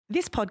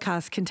This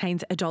podcast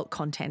contains adult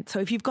content, so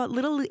if you've got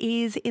little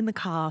ears in the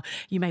car,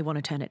 you may want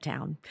to turn it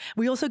down.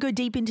 We also go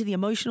deep into the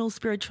emotional,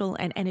 spiritual,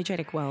 and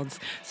energetic worlds,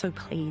 so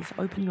please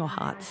open your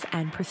hearts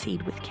and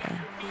proceed with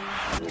care.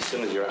 As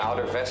soon as your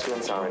outer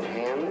vestments are in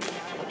hand,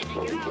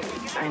 we'll begin.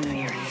 I know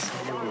you're into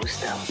some woo-woo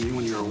stuff. You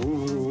and your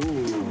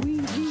woo-woo.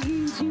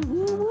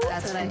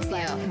 That's what I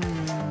feel.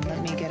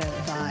 Let me get a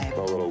vibe.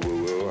 A little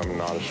woo-woo. I'm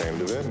not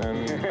ashamed of it,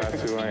 and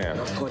that's who I am.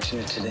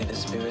 Fortunate today, the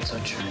spirits are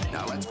true.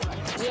 Now let's play.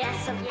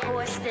 Yes, of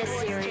course, this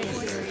series.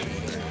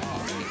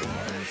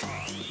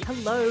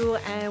 Hello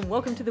and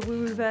welcome to the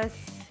Woo-Woo-verse.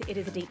 It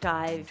is a deep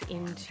dive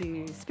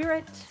into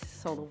spirit,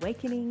 soul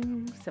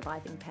awakening,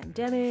 surviving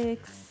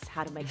pandemics,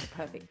 how to make the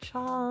perfect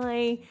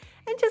chai,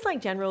 and just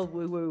like general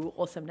woo-woo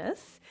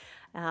awesomeness.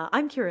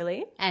 I'm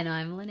Kiralee. And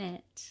I'm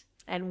Lynette.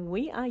 And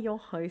we are your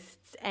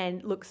hosts.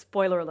 And look,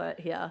 spoiler alert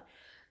here,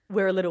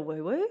 we're a little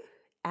woo-woo,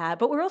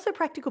 but we're also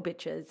practical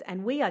bitches.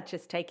 And we are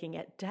just taking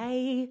it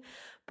day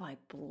by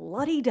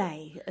bloody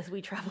day as we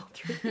travel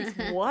through these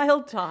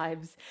wild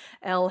times.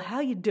 Elle,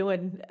 how you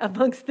doing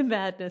amongst the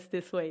madness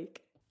this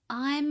week?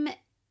 I'm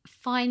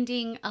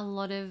finding a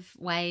lot of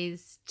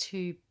ways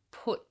to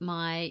put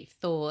my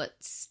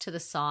thoughts to the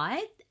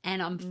side,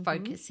 and I'm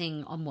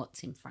focusing on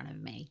what's in front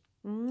of me.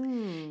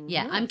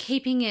 Yeah, I'm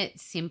keeping it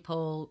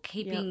simple,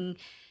 keeping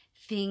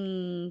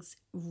things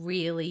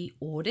really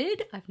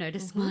ordered. I've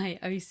noticed my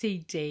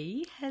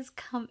OCD has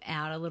come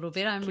out a little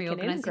bit. I'm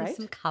reorganizing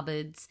some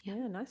cupboards.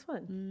 Yeah, nice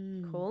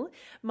one. Cool.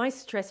 My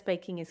stress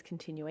baking is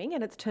continuing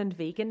and it's turned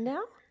vegan now.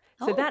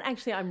 So that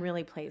actually I'm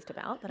really pleased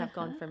about, that I've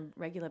gone from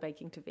regular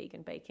baking to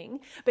vegan baking.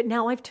 But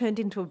now I've turned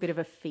into a bit of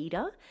a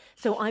feeder.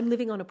 So I'm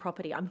living on a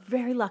property. I'm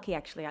very lucky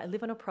actually. I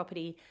live on a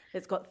property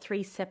that's got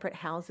 3 separate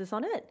houses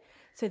on it.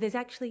 So there's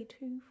actually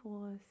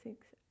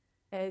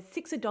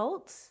 6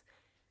 adults.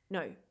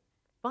 No,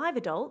 5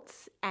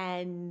 adults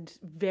and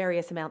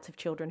various amounts of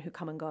children who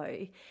come and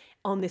go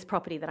on this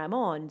property that I'm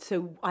on.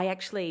 So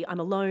I'm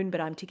alone,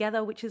 but I'm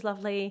together, which is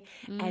lovely.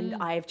 And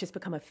I've just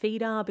become a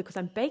feeder because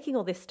I'm baking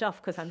all this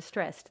stuff because I'm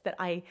stressed that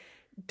I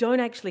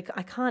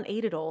can't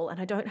eat it all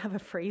and I don't have a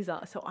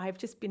freezer. So I've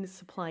just been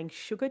supplying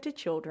sugar to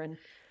children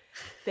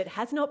that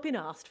has not been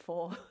asked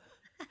for.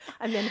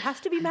 And then has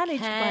to be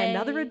managed by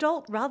another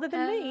adult rather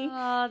than me.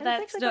 Oh, and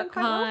that's it's not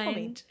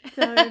kind.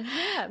 Well so,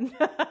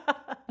 yeah.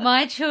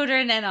 My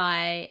children and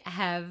I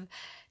have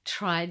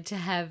tried to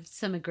have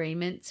some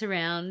agreements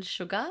around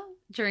sugar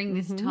during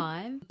this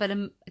time, but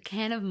a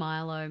can of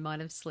Milo might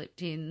have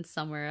slipped in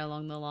somewhere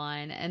along the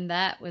line, and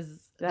that had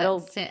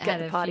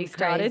the a party few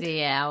started.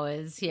 Crazy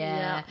hours.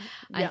 Yeah.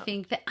 Yeah. I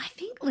think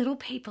little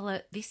people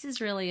this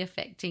is really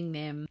affecting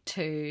them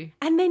too.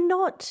 And they're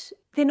not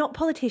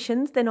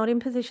politicians. They're not in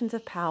positions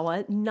of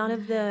power. None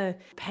of the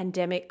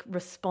pandemic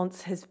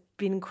response has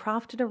been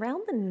crafted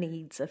around the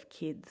needs of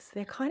kids.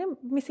 They're kind of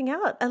missing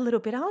out a little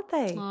bit, aren't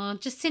they? Oh,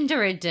 Jacinda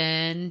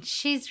Ardern,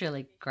 she's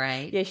really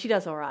great. Yeah, she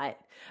does all right.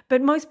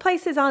 But most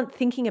places aren't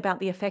thinking about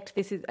the effect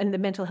this is, and the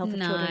mental health of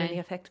children and the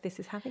effect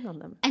this is having on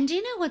them. And do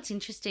you know what's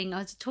interesting? I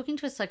was talking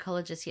to a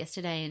psychologist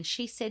yesterday and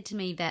she said to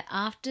me that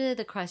after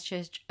the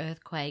Christchurch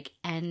earthquake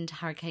and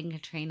Hurricane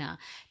Katrina,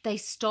 they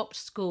stopped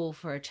school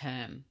for a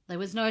term. There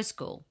was no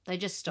school. They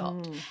just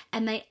stopped.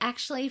 And they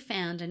actually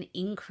found an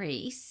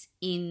increase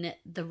in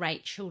the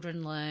rate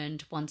children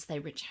learned once they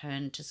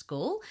returned to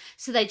school.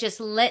 So they just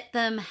let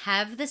them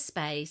have the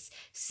space,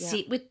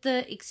 sit with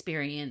the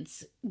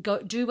experience, go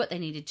do what they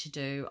needed to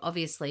do.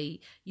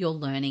 Obviously, you're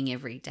learning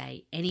every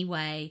day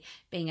anyway,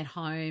 being at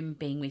home,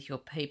 being with your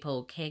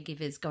people,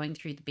 caregivers, going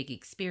through the big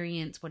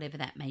experience, whatever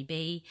that may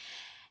be.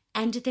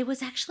 And there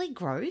was actually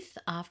growth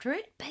after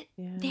it, but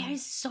there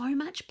is so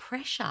much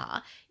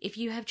pressure if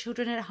you have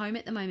children at home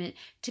at the moment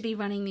to be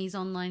running these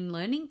online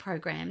learning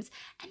programs,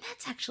 and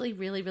that's actually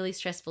really, really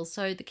stressful.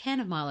 So the can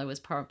of Milo was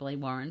probably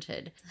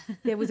warranted.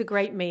 There was a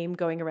great meme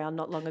going around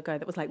not long ago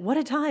that was like, what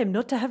a time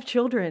not to have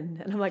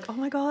children. And I'm like, oh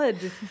my God,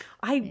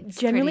 I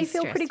genuinely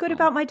feel pretty good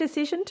about my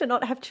decision to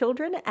not have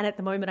children. And at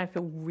the moment, I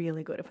feel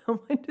really good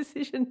about my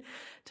decision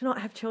to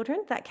not have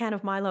children. That can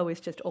of Milo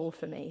is just all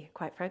for me,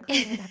 quite frankly.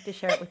 I don't have to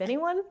share it with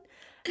anyone.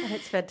 And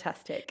it's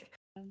fantastic.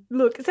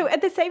 Look, so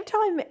at the same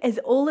time as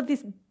all of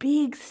this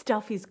big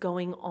stuff is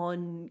going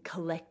on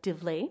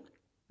collectively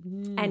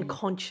and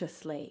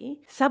consciously,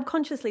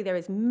 subconsciously there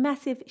is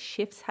massive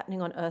shifts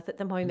happening on Earth at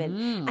the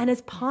moment. And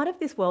as part of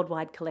this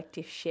worldwide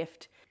collective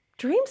shift,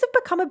 dreams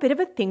have become a bit of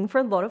a thing for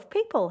a lot of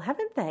people,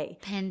 haven't they?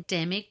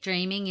 Pandemic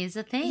dreaming is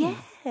a thing.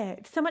 Yeah,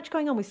 so much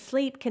going on with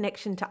sleep,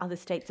 connection to other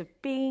states of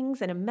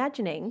beings and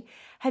imagining.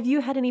 Have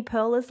you had any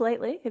pearlers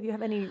lately? Have you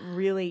had any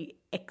really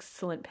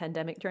excellent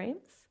pandemic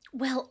dreams?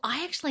 Well,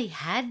 I actually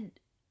had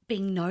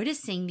been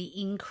noticing the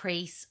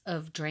increase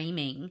of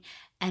dreaming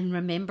and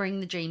remembering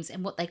the dreams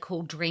and what they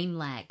call dream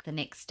lag the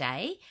next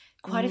day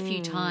quite a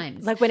few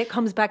times. Like when it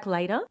comes back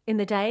later in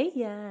the day?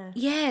 Yeah.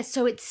 Yeah,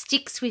 so it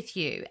sticks with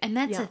you. And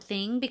that's a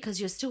thing because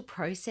you're still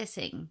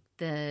processing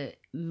the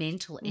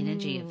mental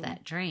energy of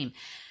that dream.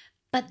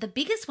 But the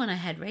biggest one I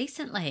had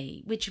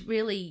recently, which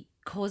really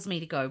caused me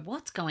to go,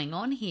 what's going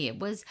on here,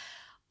 was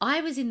I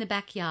was in the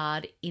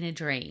backyard in a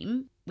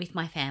dream with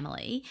my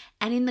family,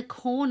 and in the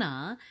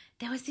corner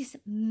there was this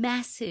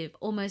massive,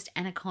 almost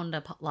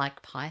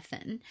anaconda-like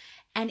python,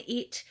 and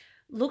it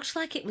looked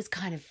like it was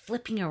kind of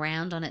flipping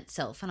around on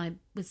itself, and I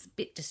was a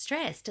bit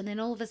distressed. And then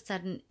all of a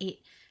sudden it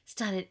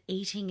started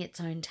eating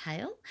its own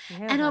tail.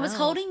 Yeah, and I was wow.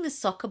 holding the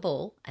soccer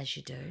ball, as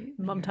you do.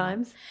 Mum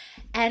times.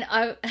 And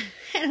I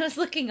was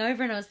looking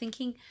over and I was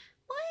thinking,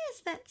 why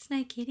is that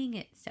snake eating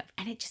itself?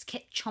 And it just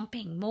kept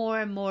chomping more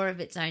and more of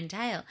its own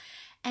tail.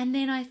 And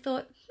then I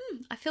thought,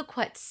 I feel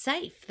quite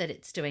safe that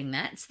it's doing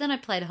that. So then I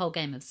played a whole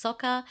game of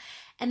soccer.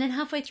 And then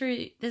halfway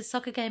through the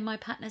soccer game, my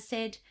partner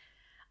said,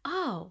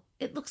 oh,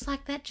 it looks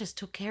like that just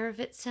took care of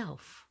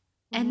itself.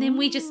 And then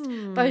we just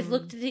both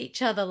looked at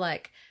each other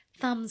like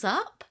thumbs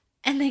up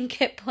and then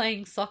kept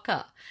playing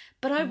soccer.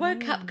 But I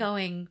woke up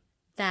going,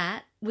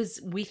 that was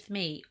with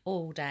me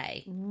all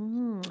day.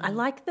 I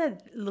like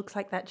that looks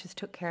like that just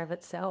took care of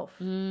itself.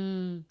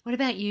 What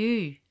about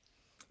you?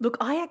 Look,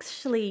 I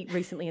actually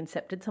recently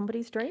incepted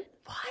somebody's dream.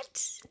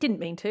 What? Didn't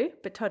mean to,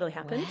 but totally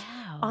happened.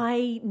 Wow.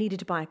 I needed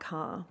to buy a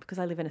car because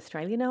I live in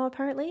Australia now,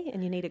 apparently,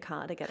 and you need a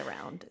car to get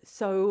around.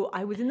 So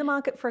I was in the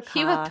market for a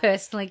car. You are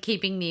personally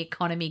keeping the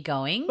economy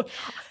going.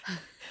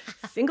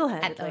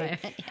 Single-handedly.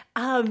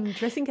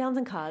 Dressing gowns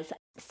and cars.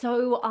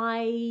 So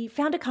I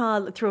found a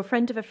car through a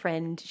friend of a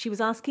friend. She was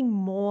asking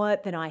more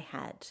than I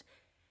had.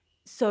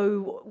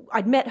 So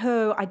I'd met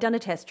her, I'd done a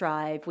test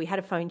drive, we had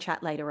a phone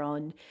chat later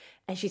on,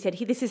 and she said,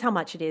 this is how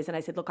much it is. And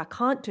I said, look, I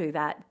can't do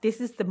that. This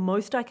is the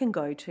most I can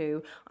go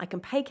to. I can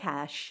pay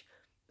cash,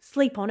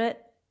 sleep on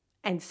it,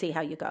 and see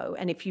how you go.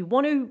 And if you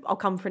want to, I'll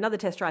come for another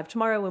test drive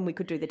tomorrow and we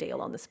could do the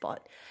deal on the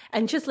spot.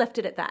 And just left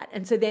it at that.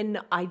 And so then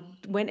I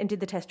went and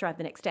did the test drive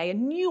the next day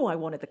and knew I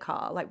wanted the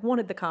car, like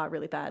wanted the car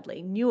really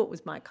badly, knew it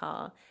was my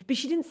car. But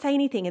she didn't say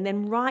anything. And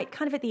then right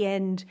kind of at the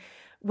end,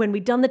 when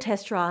we'd done the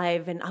test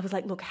drive and I was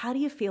like, look, how do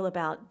you feel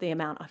about the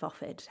amount I've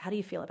offered? How do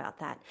you feel about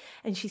that?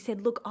 And she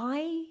said, look,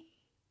 I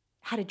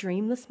had a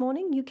dream this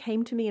morning. You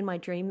came to me in my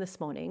dream this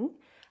morning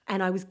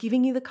and I was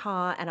giving you the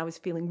car and I was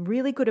feeling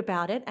really good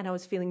about it and I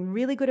was feeling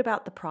really good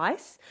about the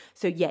price.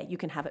 So yeah, you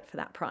can have it for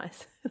that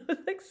price. I was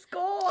like,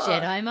 score.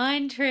 Jedi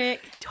mind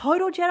trick.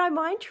 Total Jedi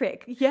mind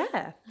trick.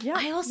 Yeah. Yeah.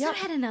 I also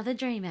had another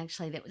dream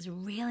actually that was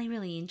really,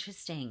 really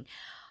interesting.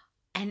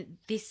 And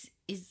this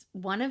is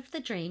one of the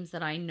dreams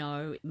that I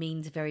know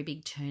means a very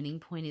big turning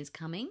point is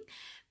coming.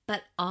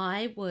 But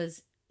I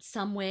was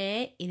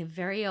somewhere in a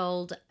very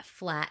old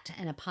flat,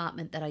 an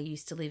apartment that I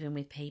used to live in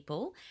with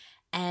people.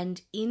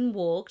 And in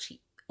walked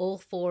all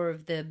four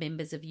of the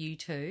members of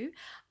U2.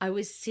 I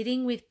was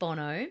sitting with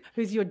Bono.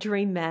 Who's your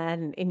dream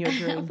man in your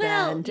dream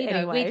band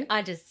anyway?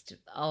 I just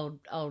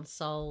old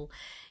soul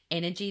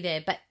energy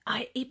there. But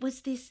it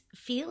was this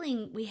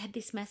feeling, we had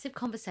this massive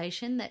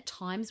conversation that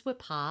times were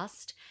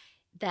past,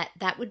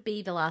 that would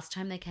be the last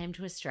time they came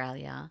to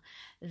Australia,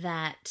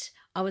 that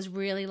I was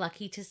really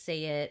lucky to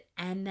see it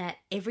and that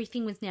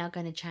everything was now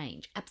going to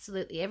change.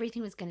 Absolutely,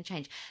 everything was going to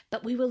change.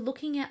 But we were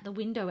looking out the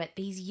window at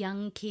these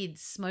young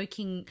kids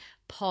smoking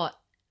pot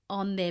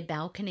on their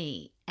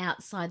balcony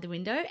outside the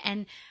window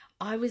and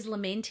I was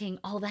lamenting,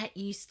 oh, that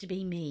used to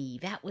be me.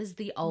 That was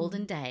the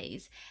olden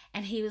days.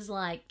 And he was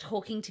like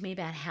talking to me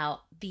about how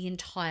the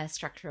entire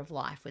structure of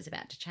life was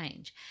about to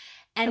change.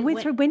 And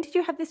when did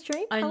you have this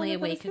dream? Only a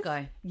week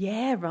ago.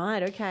 Yeah,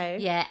 right. Okay.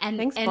 Yeah.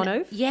 Thanks,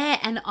 Bono. Yeah.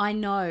 And I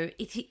know,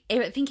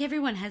 I think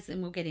everyone has,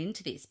 and we'll get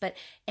into this, but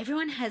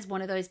everyone has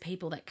one of those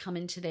people that come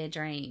into their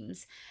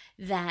dreams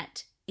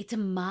that it's a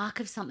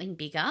mark of something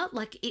bigger.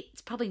 Like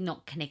it's probably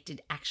not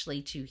connected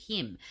actually to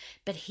him,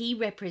 but he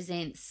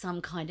represents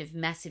some kind of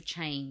massive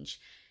change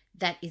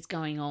that is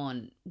going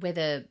on,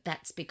 whether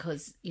that's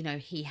because,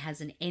 he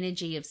has an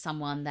energy of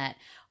someone that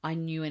I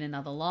knew in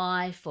another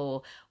life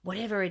or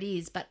whatever it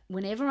is. But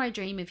whenever I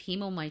dream of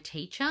him or my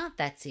teacher,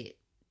 that's it.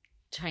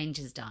 Change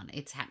is done.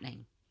 It's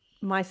happening.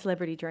 My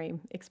celebrity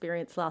dream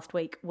experience last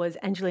week was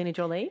Angelina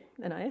Jolie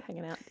and I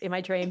hanging out in my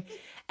dream.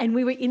 And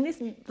we were in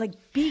this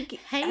big...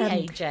 Hey,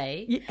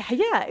 AJ.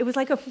 Yeah, it was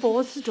like a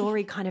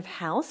 4-story kind of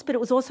house, but it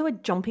was also a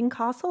jumping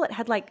castle. It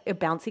had a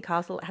bouncy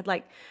castle. It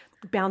had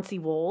bouncy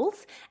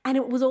walls. And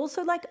it was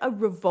also like a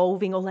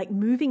revolving or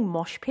moving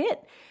mosh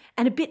pit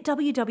and a bit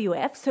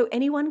WWF. So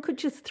anyone could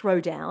just throw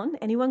down.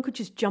 Anyone could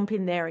just jump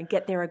in there and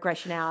get their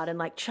aggression out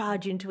and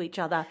charge into each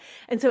other.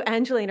 And so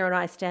Angelina and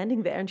I are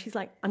standing there and she's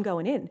like, I'm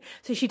going in.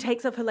 So she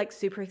takes off her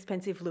super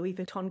expensive Louis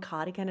Vuitton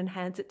cardigan and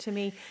hands it to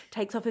me,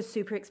 takes off her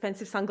super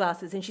expensive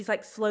sunglasses and she's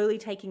slowly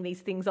taking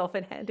these things off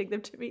and handing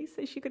them to me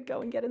so she could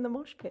go and get in the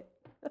mosh pit.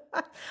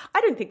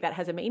 I don't think that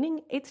has a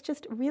meaning. It's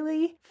just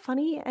really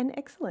funny and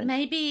excellent.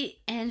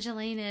 Maybe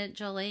Angelina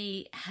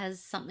Jolie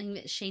has something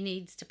that she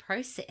needs to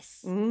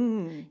process.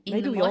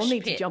 Maybe we all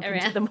need to jump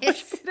into the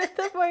mosh pit at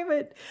the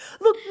moment.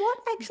 Look,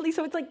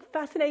 so it's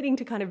fascinating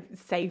to kind of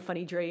say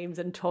funny dreams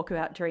and talk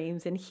about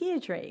dreams and hear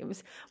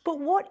dreams. But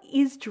what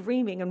is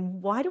dreaming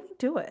and why do we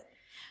do it?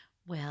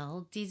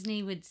 Well,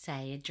 Disney would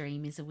say a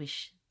dream is a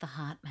wish the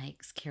heart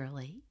makes,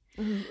 Kiralee.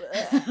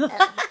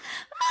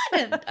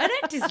 I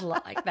don't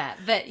dislike that,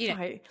 but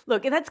Sorry.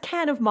 Look, that's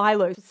can of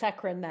Milo,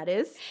 saccharin, that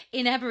is.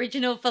 In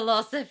Aboriginal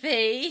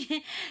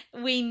philosophy,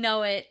 we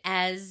know it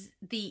as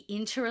the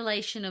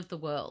interrelation of the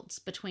worlds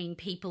between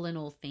people and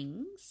all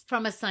things.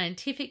 From a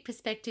scientific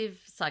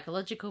perspective,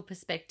 psychological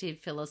perspective,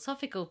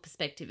 philosophical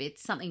perspective,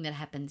 it's something that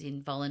happens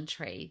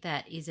involuntary,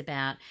 that is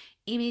about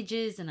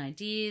images and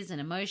ideas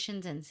and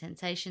emotions and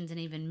sensations and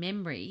even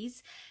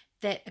memories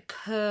that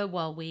occur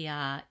while we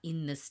are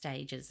in the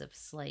stages of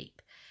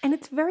sleep. And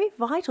it's very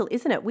vital,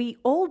 isn't it? We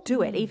all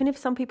do it, even if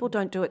some people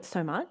don't do it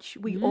so much.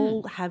 We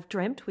all have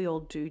dreamt. We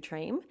all do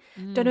dream.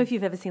 Don't know if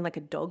you've ever seen like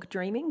a dog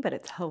dreaming, but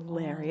it's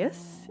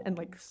hilarious and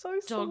like so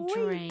Dog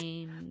sweet.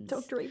 dreams.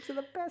 Dog dreams are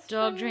the best.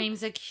 Dog thing.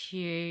 dreams are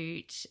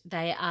cute.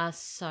 They are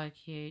so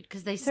cute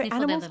because they So sniffle their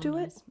animals little do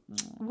nose.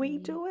 it. We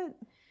do it.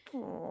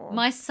 Aww.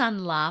 My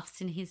son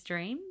laughs in his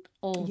dream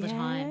all the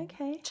time.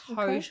 Okay.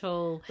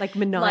 Total. Like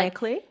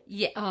maniacally?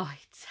 Yeah. Oh,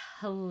 it's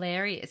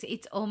hilarious.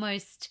 It's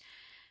almost,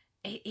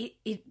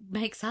 it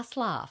makes us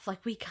laugh.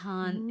 Like we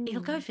can't,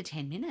 it'll go for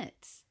 10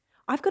 minutes.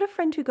 I've got a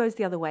friend who goes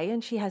the other way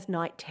and she has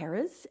night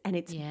terrors and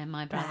it's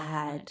My brother has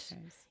bad. night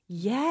terrors.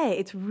 Yeah,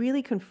 it's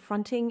really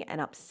confronting and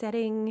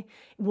upsetting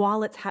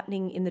while it's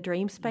happening in the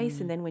dream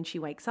space. And then when she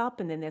wakes up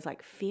and then there's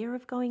like fear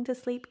of going to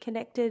sleep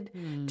connected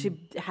to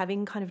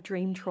having kind of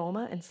dream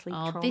trauma and sleep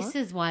trauma. This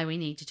is why we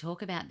need to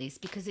talk about this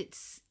because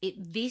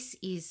this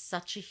is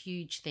such a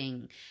huge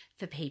thing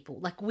for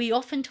people. Like we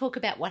often talk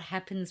about what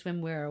happens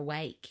when we're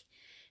awake,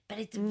 but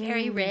it's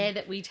very rare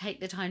that we take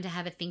the time to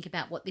have a think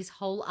about what this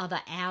whole other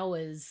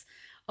hours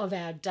of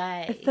our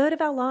day. A third of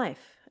our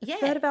life. A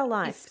third of our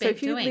life. So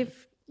if you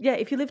live... Yeah,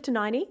 if you live to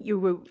 90,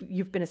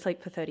 you've been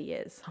asleep for 30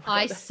 years. Oh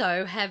I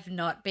so have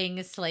not been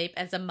asleep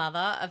as a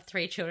mother of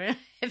 3 children.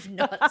 I have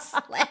not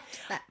slept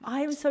that much.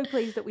 I am so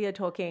pleased that we are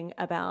talking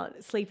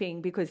about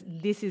sleeping because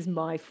this is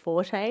my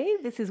forte.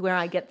 This is where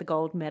I get the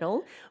gold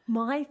medal.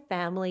 My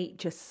family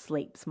just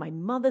sleeps. My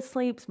mother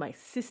sleeps. My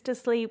sister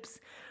sleeps.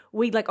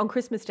 We on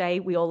Christmas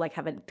Day, we all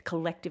have a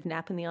collective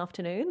nap in the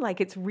afternoon.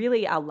 It's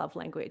really our love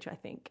language, I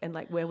think, and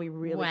where we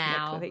really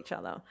connect with each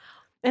other.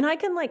 And I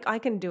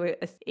can do it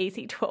as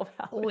easy 12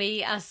 hours.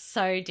 We are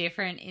so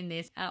different in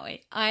this, aren't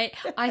we?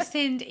 I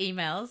send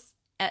emails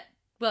at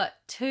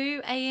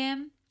 2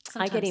 a.m.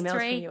 I get emails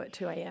 3. from you at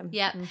 2 a.m.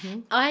 Yeah.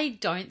 I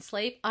don't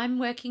sleep. I'm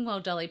working while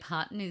Dolly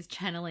Parton is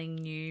channeling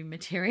new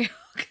material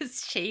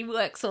because she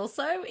works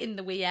also in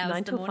the wee hours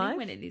of the morning 5?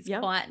 when it is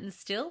quiet and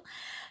still.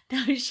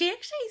 No, she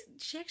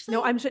actually.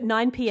 No, I'm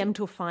 9 p.m.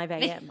 till 5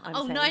 a.m.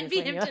 9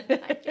 p.m. to 9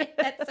 p.m.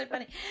 That's so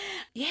funny.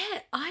 Yeah,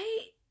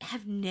 I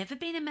have never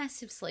been a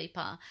massive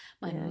sleeper.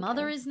 My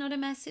mother is not a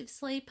massive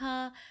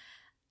sleeper.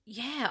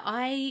 Yeah,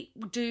 I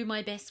do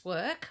my best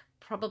work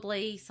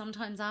probably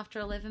sometimes after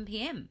 11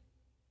 p.m.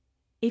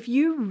 If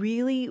you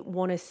really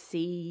want to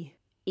see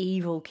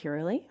evil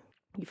Kiralee,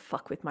 you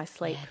fuck with my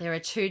sleep. Yeah, there are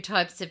 2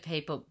 types of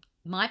people.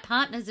 My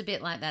partner's a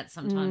bit like that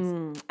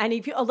sometimes. And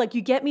if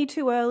you get me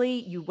too early,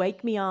 you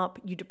wake me up,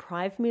 you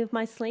deprive me of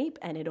my sleep,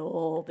 and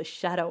the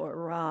shadow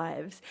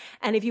arrives.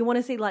 And if you want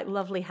to see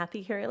lovely,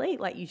 happy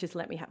Kiralee, you just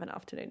let me have an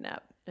afternoon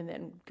nap, and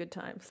then good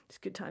times. It's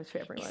good times for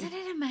everyone. Isn't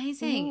it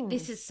amazing?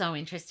 This is so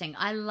interesting.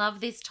 I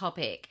love this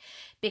topic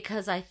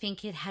because I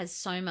think it has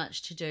so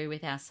much to do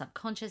with our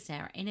subconscious,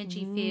 our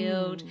energy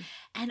field,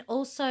 and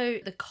also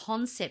the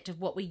concept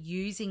of what we're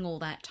using all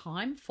that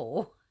time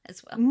for.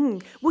 As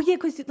well. Well, yeah,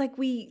 because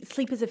we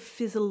sleep as a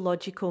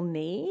physiological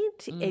need.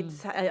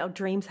 It's our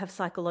dreams have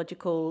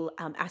psychological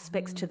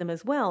aspects to them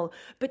as well.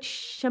 But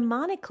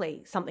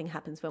shamanically, something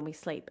happens when we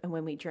sleep and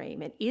when we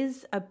dream. It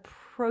is a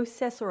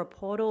process or a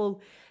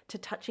portal to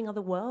touching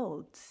other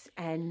worlds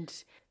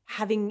and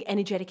having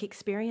energetic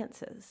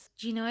experiences.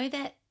 Do you know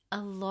that a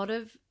lot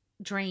of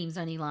dreams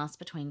only last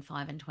between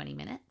 5 and 20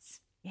 minutes?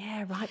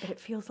 Yeah, right, but it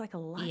feels like a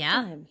lifetime.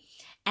 Yeah.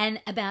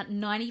 And about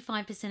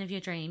 95% of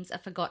your dreams are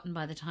forgotten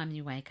by the time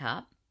you wake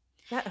up.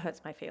 That hurts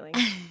my feelings.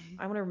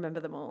 I want to remember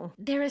them all.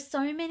 There are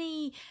so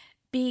many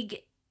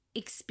big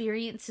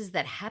experiences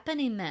that happen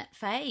in that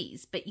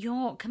phase, but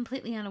you're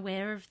completely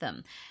unaware of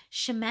them.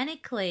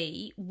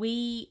 Shamanically,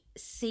 we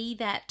see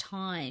that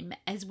time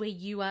as where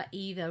you are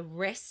either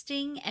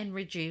resting and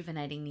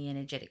rejuvenating the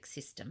energetic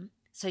system.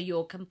 So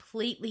you're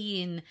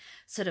completely in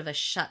sort of a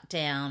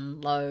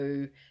shutdown,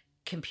 low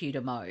computer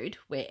mode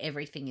where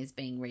everything is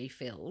being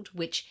refilled,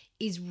 which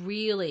is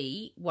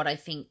really what I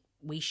think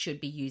we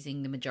should be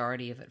using the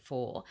majority of it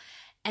for.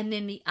 And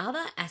then the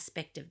other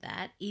aspect of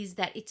that is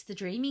that it's the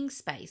dreaming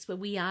space where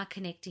we are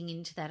connecting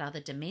into that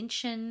other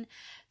dimension,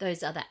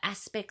 those other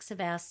aspects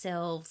of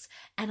ourselves,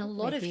 and a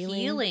lot of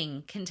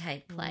healing can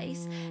take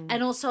place,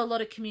 and also a lot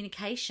of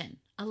communication,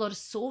 a lot of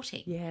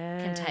sorting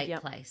can take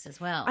place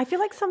as well. I feel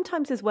like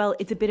sometimes as well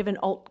it's a bit of an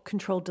alt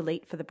control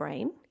delete for the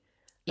brain.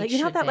 You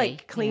know how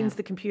that cleans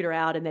the computer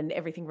out and then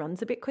everything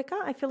runs a bit quicker?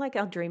 I feel like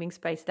our dreaming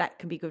space, that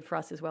can be good for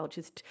us as well.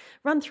 Just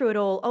run through it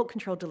all, alt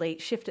control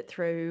delete, shift it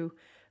through,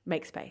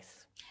 make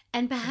space.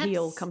 And perhaps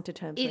heal, come to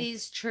terms with. It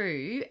is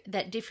true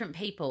that different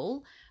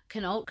people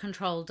can alt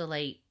control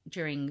delete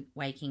during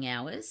waking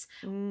hours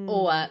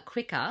or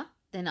quicker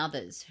than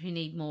others who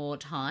need more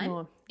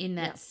time in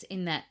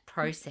that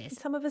process.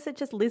 Some of us are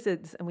just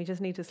lizards and we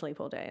just need to sleep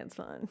all day. It's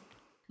fine.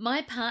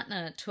 My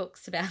partner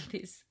talks about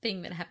this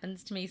thing that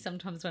happens to me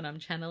sometimes when I'm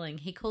channeling.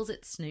 He calls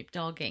it Snoop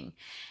Dogging.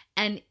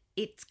 And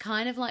it's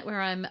kind of like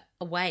where I'm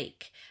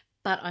awake,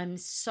 but I'm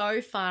so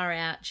far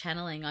out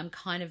channeling, I'm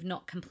kind of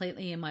not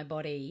completely in my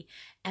body,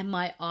 and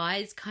my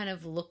eyes kind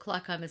of look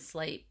like I'm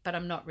asleep, but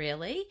I'm not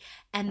really.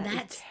 And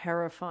that's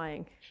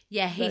terrifying.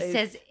 Yeah, he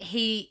says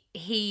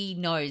he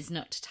knows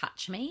not to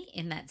touch me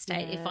in that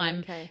state. If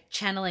I'm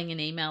channeling an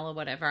email or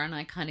whatever and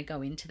I kind of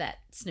go into that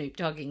Snoop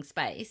Dogging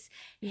space,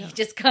 he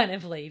just kind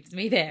of leaves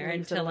me there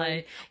until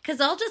because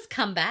I'll just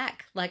come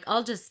back. Like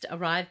I'll just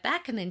arrive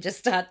back and then just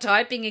start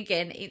typing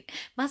again. It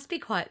must be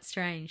quite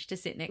strange to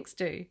sit next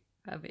to.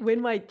 When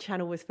my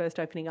channel was first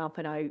opening up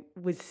and I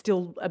was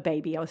still a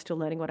baby, I was still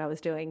learning what I was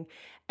doing,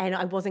 and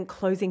I wasn't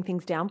closing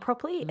things down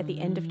properly at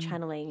the end of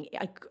channeling,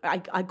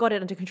 I got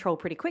it under control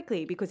pretty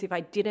quickly, because if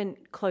I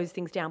didn't close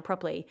things down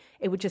properly,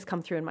 it would just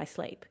come through in my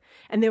sleep.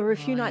 And there were a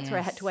few nights where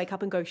I had to wake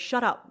up and go,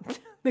 shut up.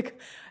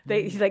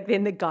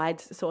 Then the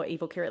guides saw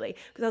evil Kirili,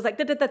 because I was like,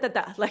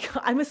 da. Like,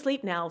 I'm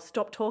asleep now,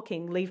 stop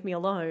talking, leave me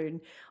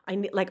alone.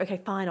 Okay,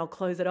 fine, I'll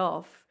close it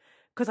off.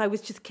 Because I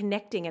was just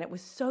connecting and it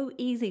was so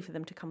easy for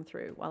them to come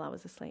through while I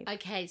was asleep.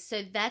 Okay,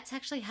 so that's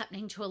actually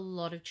happening to a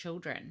lot of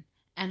children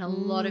and a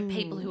lot of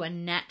people who are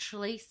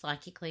naturally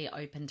psychically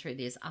open through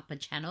these upper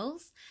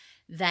channels.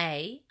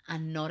 They are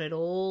not at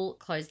all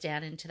closed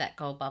down into that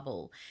gold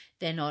bubble.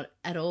 They're not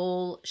at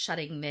all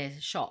shutting their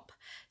shop.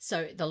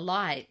 So the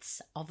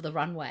lights of the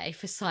runway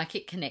for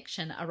psychic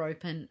connection are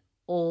open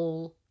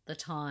all the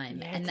time.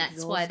 Yeah, and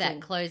that's why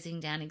that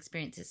closing down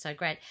experience is so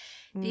great.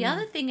 The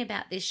other thing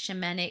about this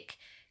shamanic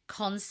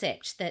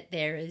concept that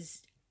there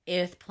is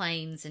earth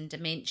planes and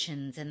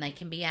dimensions and they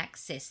can be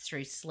accessed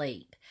through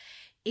sleep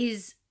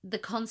is the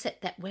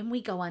concept that when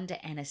we go under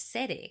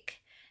anesthetic,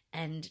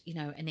 and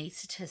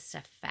anesthetists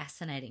are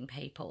fascinating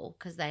people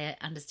because they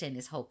understand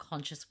this whole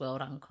conscious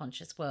world,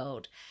 unconscious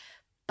world,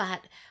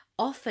 but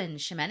often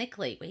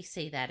shamanically we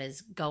see that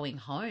as going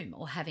home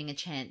or having a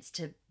chance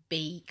to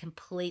be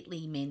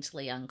completely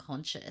mentally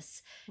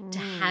unconscious, to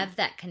have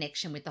that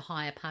connection with the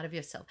higher part of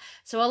yourself.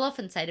 So I'll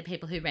often say to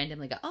people who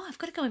randomly go, I've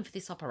got to go in for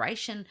this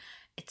operation,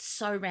 it's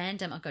so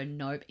random. I go,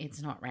 nope,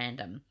 it's not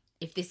random.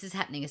 If this is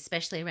happening,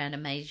 especially around a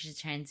major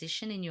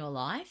transition in your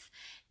life,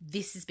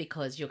 this is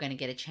because you're going to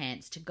get a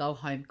chance to go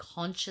home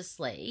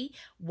consciously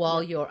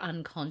while you're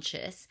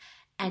unconscious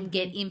and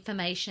get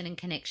information and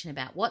connection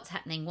about what's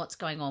happening, what's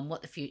going on,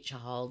 what the future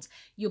holds.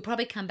 You'll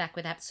probably come back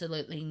with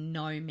absolutely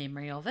no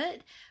memory of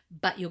it,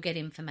 but you'll get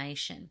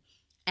information.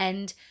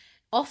 And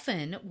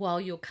often while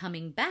you're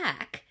coming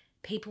back,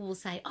 people will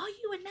say,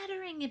 you were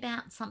nattering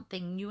about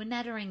something, you were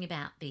nattering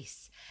about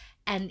this.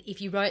 And if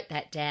you wrote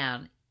that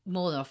down,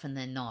 more often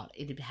than not,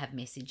 it'd have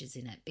messages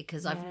in it,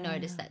 because I've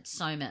noticed that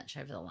so much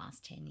over the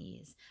last 10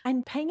 years.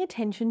 And paying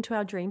attention to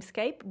our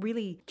dreamscape,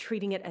 really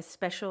treating it as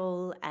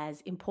special, as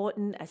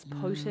important, as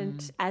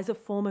potent, as a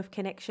form of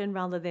connection,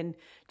 rather than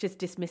just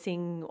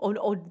dismissing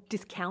or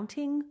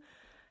discounting.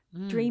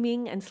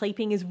 Dreaming and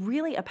sleeping is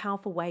really a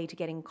powerful way to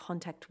get in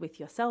contact with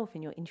yourself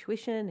and your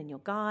intuition and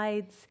your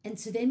guides. And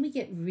so then we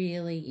get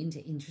really into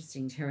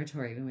interesting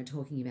territory when we're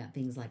talking about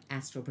things like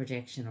astral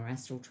projection or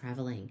astral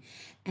traveling.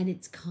 And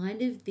it's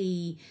kind of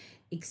the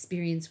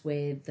experience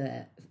where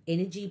the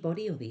energy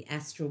body or the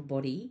astral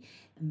body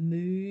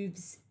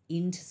moves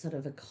into sort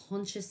of a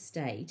conscious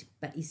state,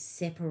 but is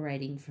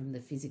separating from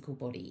the physical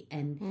body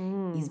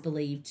and is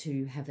believed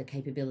to have the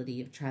capability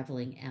of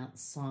traveling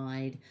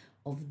outside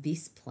of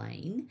this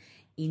plane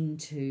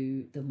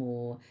into the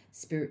more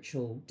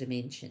spiritual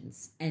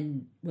dimensions.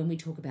 And when we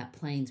talk about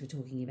planes, we're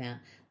talking about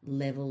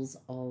levels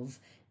of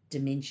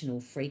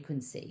dimensional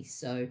frequency.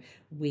 So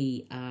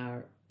we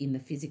are in the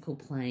physical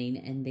plane,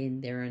 and then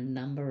there are a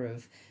number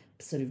of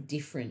sort of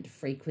different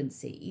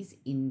frequencies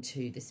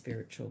into the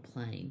spiritual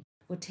plane.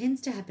 What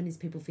tends to happen is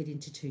people fit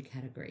into two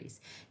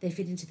categories. They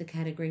fit into the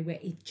category where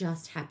it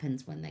just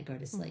happens when they go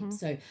to sleep.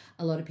 So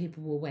a lot of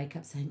people will wake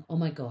up saying, oh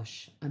my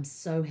gosh, I'm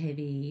so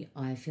heavy.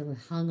 I feel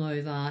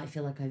hungover. I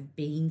feel like I've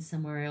been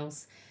somewhere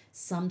else.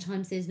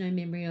 Sometimes there's no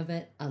memory of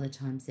it. Other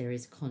times there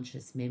is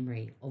conscious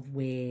memory of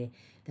where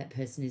that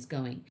person is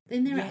going.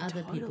 Then there are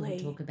other people who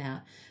talk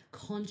about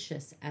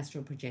conscious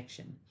astral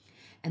projection.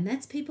 And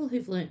that's people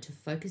who've learnt to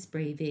focus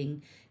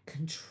breathing,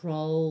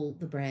 control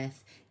the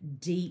breath,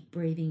 deep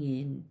breathing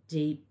in,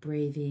 deep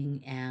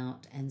breathing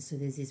out. And so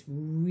there's this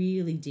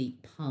really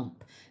deep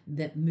pump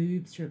that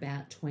moves for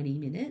about 20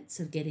 minutes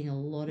of getting a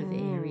lot of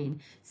air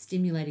in,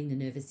 stimulating the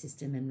nervous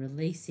system and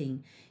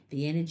releasing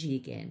the energy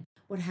again.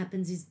 What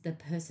happens is the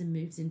person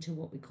moves into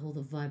what we call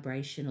the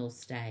vibrational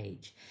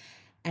stage.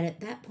 And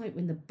at that point,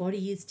 when the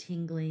body is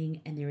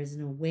tingling and there is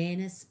an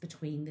awareness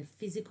between the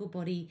physical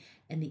body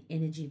and the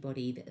energy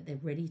body that they're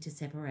ready to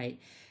separate,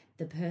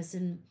 the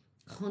person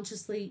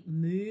consciously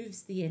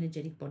moves the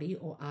energetic body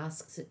or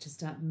asks it to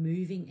start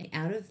moving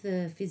out of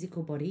the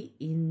physical body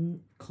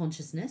in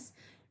consciousness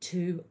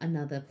to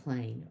another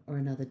plane or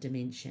another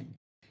dimension.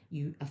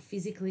 You are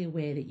physically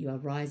aware that you are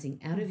rising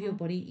out of your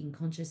body in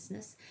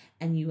consciousness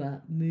and you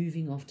are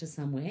moving off to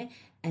somewhere.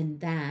 And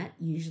that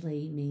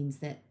usually means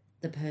that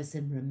the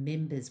person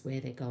remembers where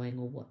they're going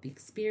or what the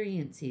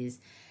experience is,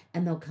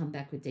 and they'll come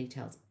back with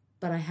details.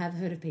 But I have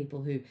heard of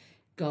people who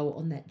go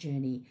on that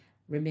journey,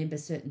 remember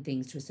certain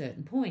things to a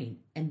certain point,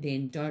 and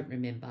then don't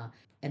remember,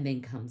 and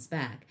then comes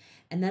back.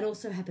 And that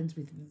also happens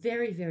with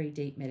very, very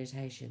deep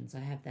meditations. I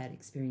have that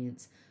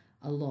experience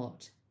a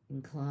lot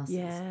in classes.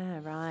 Yeah,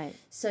 right.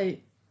 So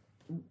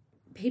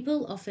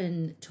people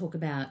often talk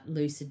about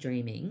lucid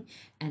dreaming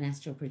and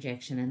astral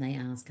projection, and they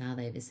ask, are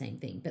they the same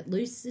thing? But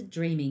lucid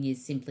dreaming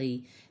is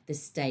simply the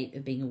state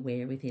of being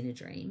aware within a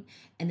dream.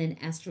 And then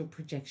astral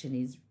projection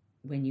is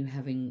when you're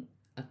having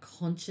a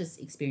conscious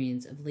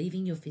experience of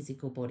leaving your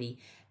physical body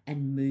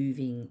and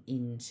moving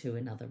into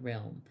another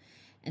realm.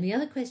 And the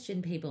other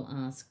question people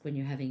ask when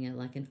you're having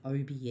an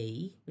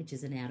OBE, which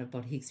is an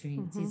out-of-body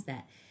experience,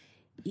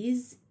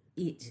 is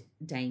it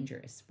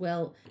dangerous?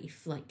 Well,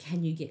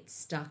 can you get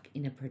stuck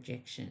in a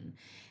projection?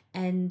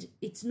 And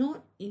it's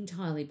not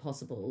entirely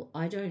possible.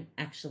 I don't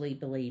actually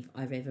believe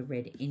I've ever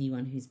read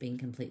anyone who's been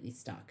completely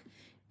stuck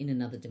in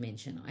another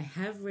dimension. I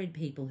have read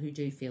people who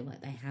do feel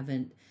like they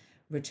haven't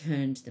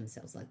returned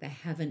themselves, like they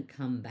haven't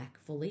come back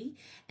fully.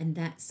 And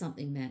that's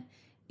something that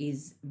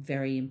is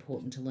very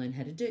important to learn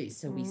how to do.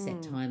 So we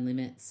set time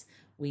limits.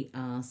 We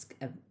ask,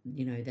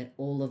 that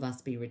all of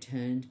us be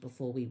returned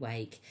before we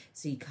wake.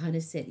 So you kind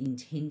of set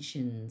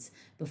intentions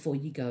before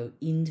you go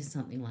into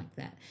something like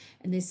that.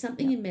 And there's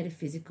something in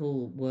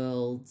metaphysical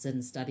worlds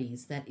and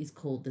studies that is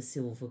called the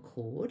silver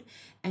cord.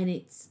 And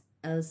it's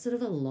a sort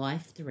of a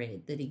life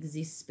thread that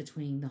exists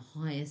between the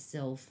higher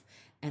self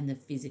and the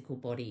physical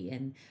body.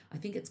 And I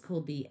think it's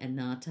called the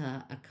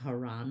Anatta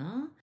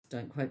Akarana.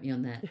 Don't quote me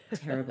on that.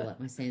 Terrible at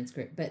my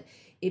Sanskrit. But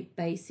it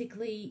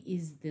basically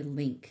is the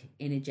link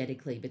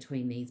energetically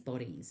between these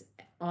bodies.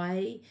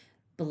 I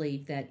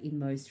believe that in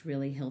most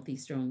really healthy,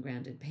 strong,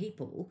 grounded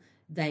people,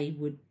 they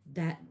would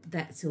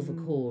that silver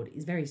cord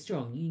is very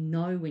strong. You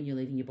know when you're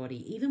leaving your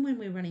body. Even when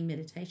we're running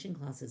meditation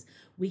classes,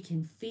 we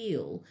can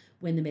feel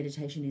when the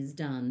meditation is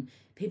done.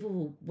 People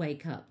will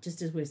wake up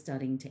just as we're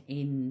starting to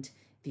end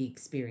the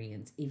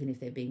experience, even if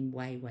they're being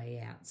way,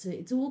 way out. So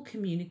it's all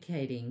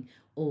communicating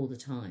all the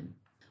time.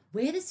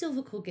 Where the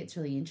silver cord gets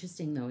really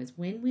interesting, though, is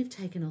when we've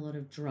taken a lot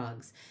of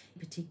drugs,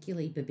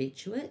 particularly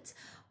barbiturates.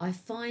 I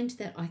find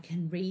that I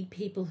can read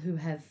people who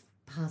have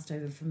passed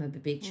over from a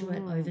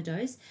barbiturate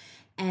overdose.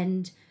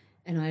 And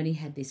I only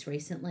had this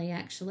recently,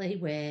 actually,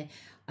 where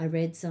I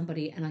read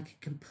somebody and I could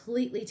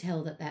completely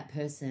tell that that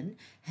person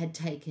had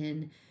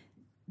taken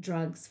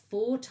drugs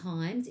 4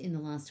 times in the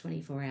last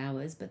 24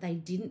 hours, but they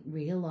didn't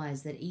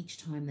realize that each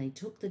time they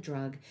took the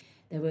drug,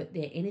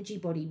 their energy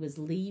body was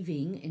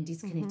leaving and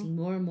disconnecting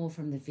more and more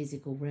from the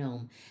physical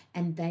realm.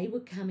 And they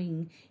were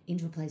coming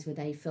into a place where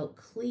they felt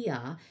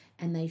clear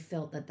and they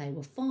felt that they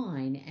were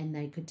fine and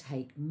they could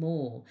take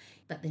more.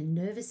 But their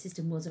nervous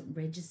system wasn't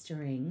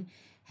registering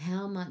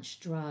how much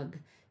drug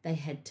they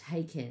had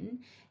taken.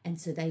 And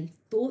so they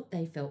thought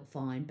they felt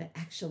fine. But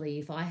actually,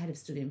 if I had have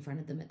stood in front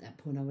of them at that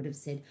point, I would have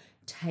said,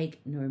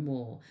 take no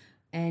more.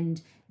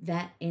 And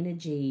that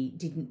energy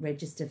didn't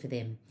register for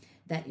them.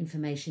 That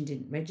information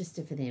didn't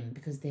register for them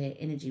because their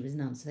energy was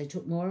numb. So they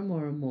took more and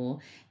more and more.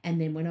 And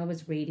then when I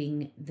was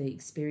reading the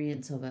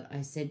experience of it,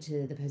 I said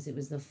to the person, it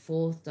was the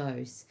 4th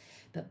dose.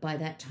 But by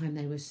that time,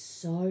 they were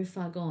so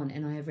far gone.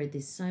 And I have read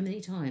this so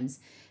many times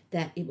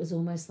that it was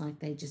almost like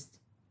they just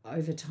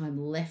over time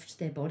left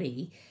their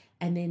body.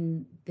 And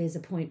then there's a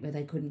point where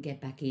they couldn't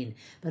get back in.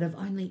 But I've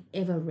only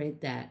ever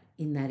read that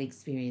in that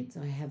experience.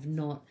 I have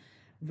not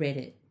read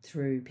it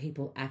through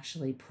people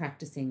actually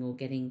practicing or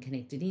getting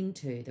connected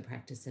into the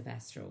practice of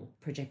astral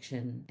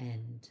projection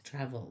and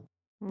travel.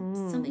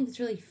 Something that's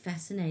really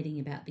fascinating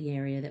about the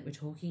area that we're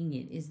talking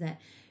in is that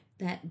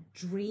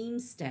dream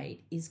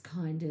state is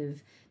kind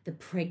of the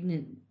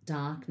pregnant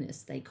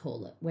darkness, they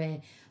call it,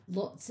 where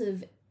lots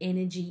of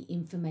energy,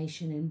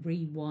 information and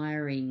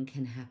rewiring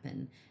can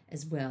happen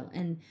as well.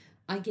 And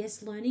I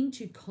guess learning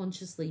to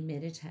consciously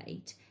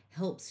meditate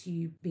helps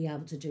you be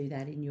able to do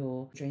that in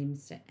your dream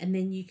state. And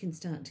then you can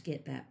start to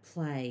get that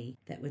play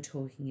that we're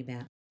talking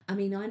about. I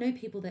mean, I know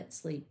people that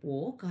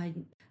sleepwalk.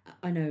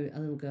 I know a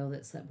little girl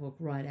that sleepwalked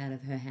right out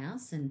of her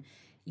house, and,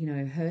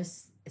 her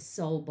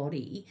soul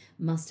body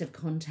must have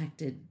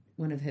contacted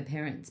one of her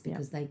parents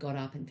because they got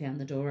up and found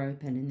the door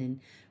open and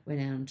then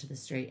went out onto the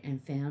street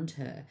and found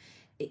her.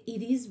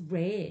 It is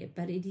rare,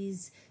 but it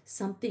is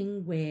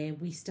something where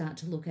we start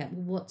to look at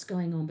what's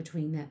going on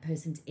between that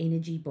person's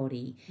energy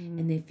body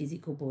and their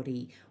physical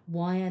body.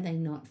 Why are they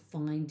not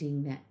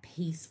finding that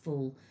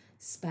peaceful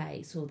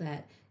space or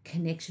that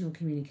connection or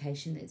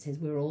communication that says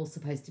we're all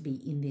supposed to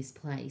be in this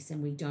place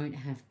and we don't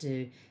have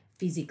to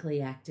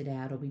physically act it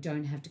out, or we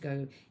don't have to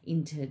go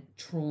into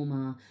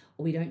trauma,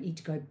 or we don't need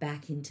to go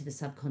back into the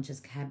subconscious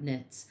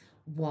cabinets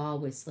while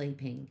we're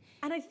sleeping.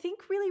 And I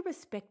think really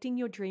respecting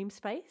your dream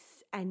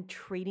space and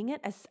treating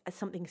it as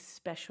something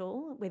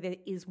special, where there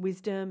is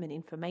wisdom and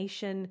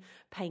information,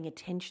 paying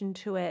attention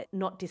to it,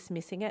 not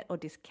dismissing it or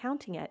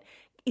discounting it,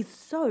 is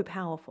so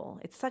powerful.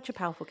 It's such a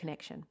powerful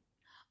connection.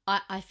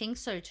 I think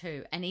so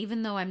too. And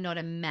even though I'm not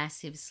a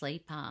massive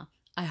sleeper,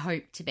 I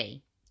hope to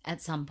be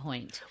at some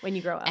point. When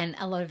you grow up. And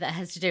a lot of that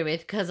has to do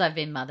with because I've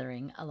been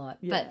mothering a lot.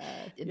 Yeah,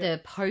 But the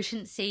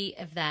potency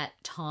of that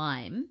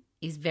time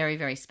is very,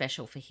 very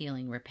special for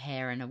healing,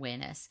 repair and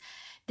awareness.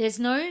 There's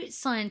no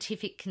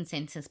scientific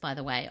consensus, by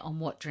the way, on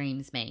what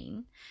dreams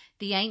mean.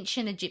 The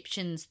ancient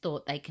Egyptians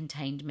thought they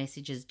contained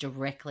messages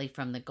directly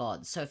from the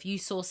gods. So if you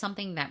saw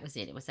something, that was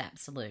it. It was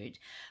absolute.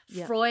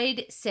 Yeah.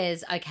 Freud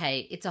says,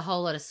 okay, it's a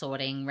whole lot of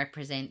sorting,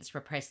 represents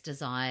repressed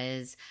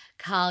desires.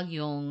 Carl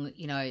Jung,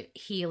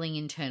 healing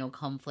internal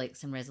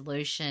conflicts and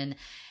resolution.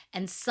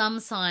 And some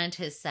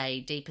scientists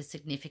say deeper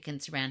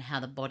significance around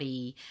how the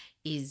body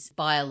is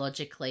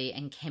biologically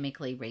and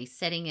chemically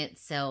resetting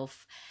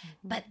itself.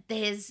 Mm-hmm. But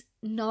there's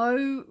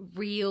no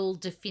real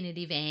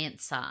definitive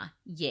answer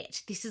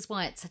yet. This is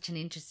why it's such an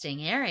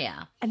interesting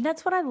area. And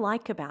that's what I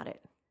like about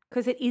it,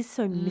 because it is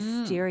so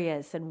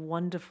mysterious and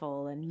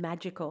wonderful and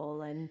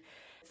magical, and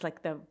it's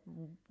like the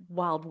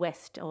Wild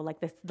West, or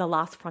like the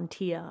last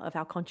frontier of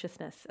our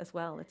consciousness as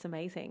well. It's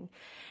amazing.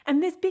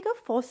 And there's bigger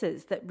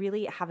forces that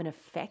really have an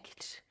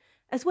effect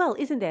as well,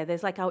 isn't there?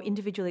 There's like our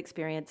individual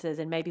experiences,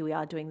 and maybe we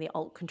are doing the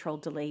Alt Control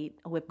Delete,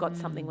 or we've got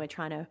something we're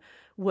trying to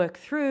work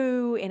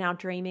through in our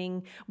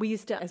dreaming. We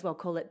used to as well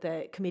call it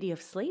the Committee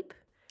of Sleep.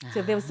 So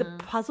if there was a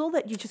puzzle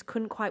that you just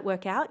couldn't quite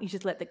work out, you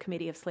just let the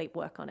Committee of Sleep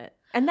work on it.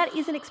 And that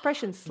is an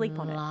expression, sleep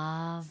on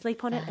it.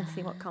 Sleep on it and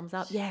see what comes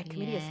up. Yeah,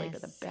 Committee of Sleep are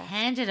the best.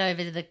 Hand it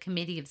over to the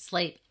Committee of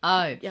Sleep.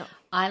 Oh, yeah.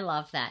 I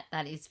love that.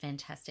 That is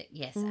fantastic.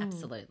 Yes,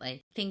 absolutely.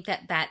 I think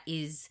that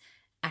is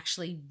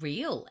actually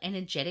real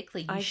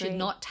energetically. You should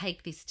not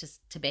take this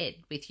to bed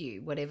with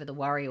you, whatever the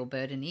worry or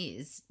burden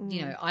is.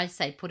 I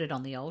say put it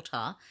on the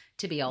altar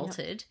to be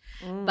altered.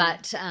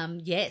 But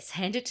yes,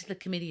 hand it to the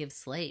Committee of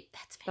Sleep.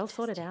 That's fantastic. They'll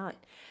sort it out.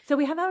 So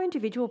we have our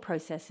individual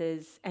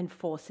processes and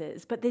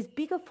forces, but there's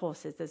bigger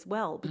forces as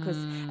well, because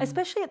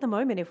especially at the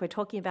moment, if we're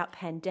talking about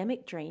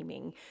pandemic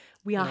dreaming,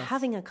 we are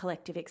having a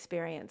collective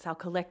experience. Our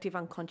collective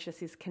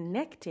unconscious is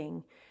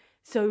connecting.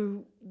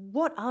 So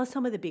what are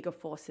some of the bigger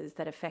forces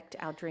that affect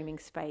our dreaming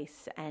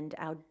space and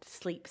our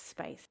sleep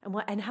space?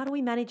 And how do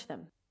we manage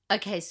them?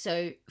 Okay,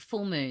 so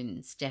full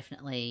moons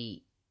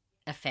definitely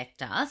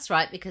affect us,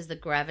 right? Because the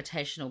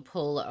gravitational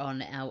pull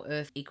on our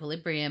Earth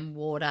equilibrium,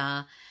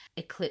 water,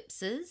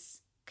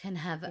 eclipses can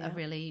have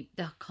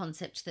the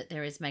concept that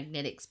there is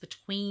magnetics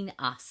between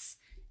us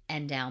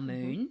and our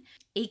moon.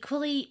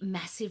 Equally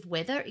massive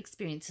weather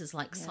experiences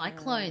like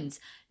cyclones,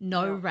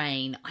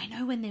 rain. I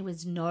know when there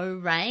was no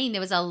rain,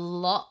 there was a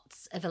lot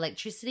of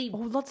electricity. Oh,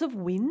 lots of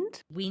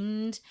wind.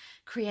 Wind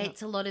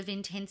creates a lot of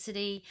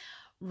intensity.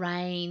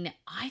 Rain,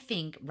 I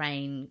think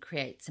rain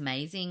creates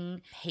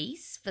amazing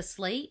peace for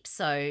sleep.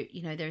 So,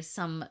 there's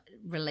some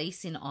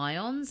release in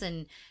ions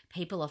and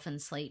people often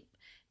sleep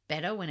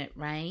better when it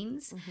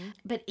rains.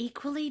 But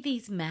equally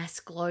these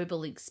mass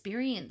global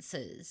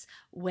experiences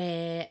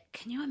where,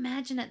 can you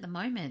imagine at the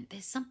moment,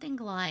 there's something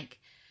like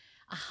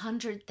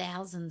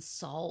 100,000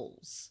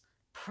 souls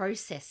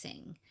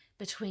processing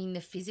between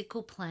the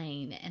physical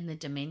plane and the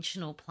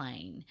dimensional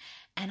plane.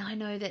 And I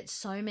know that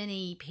so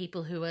many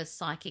people who are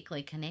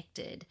psychically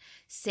connected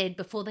said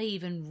before they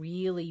even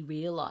really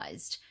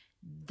realized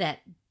that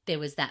there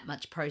was that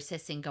much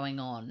processing going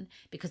on,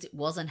 because it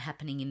wasn't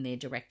happening in their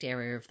direct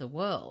area of the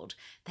world,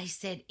 they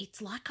said,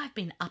 it's like I've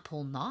been up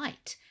all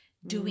night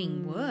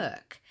doing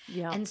work.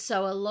 Yeah. And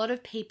so a lot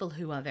of people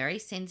who are very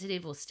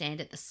sensitive or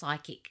stand at the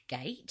psychic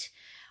gate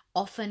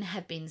often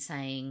have been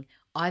saying,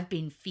 I've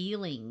been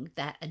feeling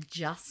that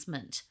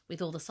adjustment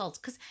with all the souls.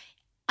 Because,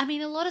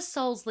 a lot of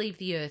souls leave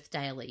the earth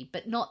daily,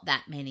 but not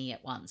that many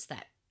at once,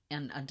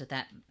 and under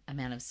that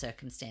amount of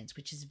circumstance,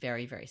 which is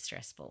very, very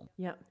stressful.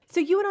 Yeah. So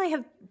you and I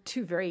have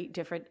two very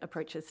different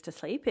approaches to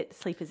sleep.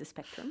 Sleep is a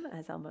spectrum,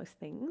 as are most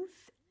things.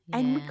 Yeah.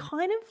 And we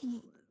kind of,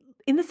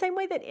 in the same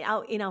way that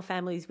in our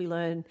families we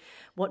learn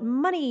what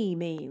money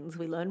means,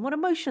 we learn what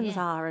emotions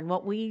are and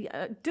what we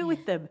do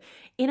with them.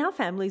 In our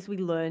families we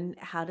learn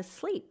how to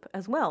sleep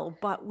as well,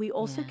 but we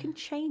also can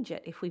change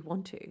it if we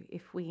want to,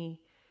 if we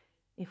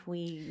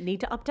need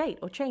to update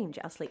or change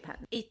our sleep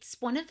pattern. It's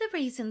one of the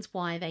reasons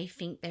why they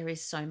think there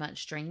is so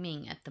much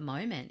dreaming at the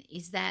moment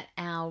is that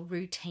our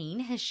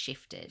routine has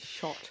shifted.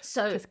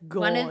 So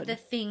one of the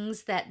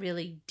things that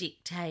really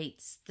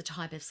dictates the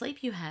type of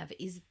sleep you have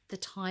is the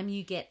time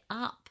you get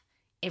up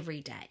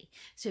every day.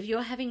 So if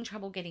you're having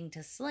trouble getting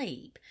to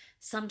sleep,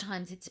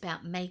 sometimes it's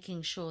about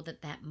making sure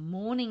that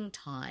morning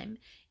time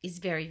is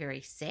very,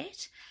 very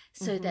set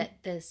so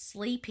that the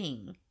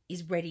sleeping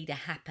is ready to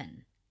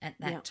happen at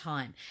that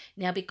time.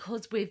 Now,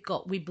 because we've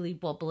got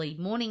wibbly-wobbly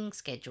morning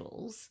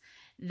schedules,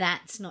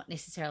 that's not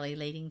necessarily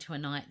leading to a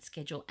night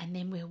schedule. And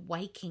then we're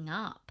waking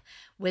up,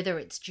 whether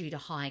it's due to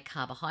high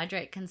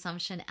carbohydrate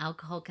consumption,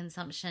 alcohol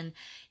consumption,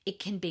 it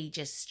can be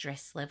just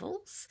stress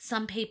levels.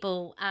 Some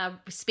people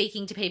are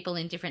speaking to people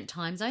in different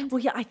time zones.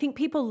 Well, yeah, I think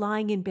people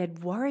lying in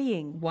bed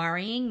worrying,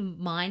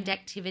 mind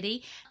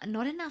activity,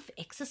 not enough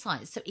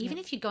exercise. So even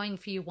if you're going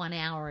for your 1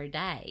 hour a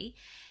day,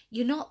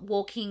 you're not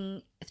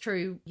walking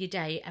through your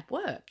day at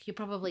work. You're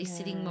probably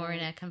sitting more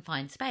in a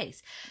confined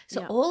space.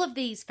 So all of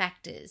these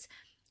factors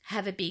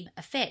have a big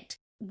effect.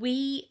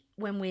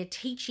 When we're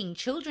teaching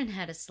children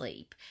how to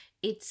sleep,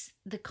 it's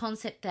the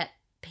concept that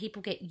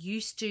people get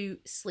used to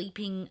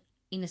sleeping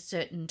in a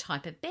certain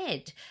type of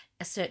bed,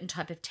 a certain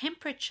type of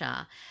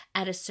temperature,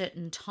 at a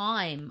certain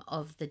time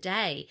of the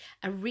day,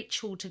 a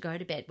ritual to go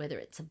to bed, whether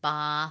it's a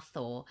bath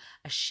or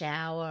a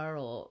shower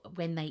or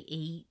when they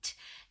eat.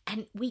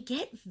 And we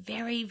get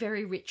very,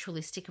 very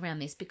ritualistic around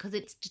this because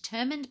it's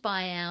determined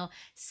by our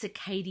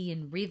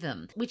circadian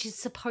rhythm, which is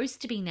supposed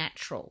to be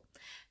natural.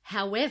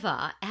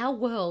 However, our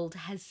world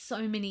has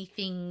so many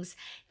things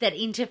that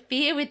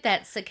interfere with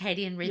that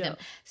circadian rhythm.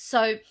 Yeah.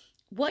 So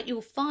what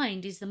you'll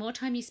find is the more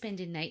time you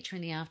spend in nature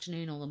in the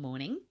afternoon or the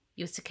morning,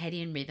 your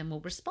circadian rhythm will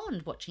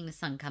respond, watching the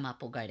sun come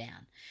up or go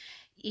down.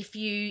 If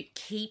you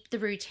keep the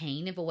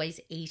routine of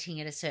always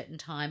eating at a certain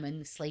time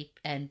and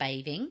sleep and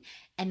bathing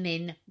and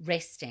then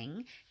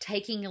resting,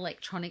 taking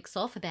electronics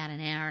off about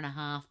an hour and a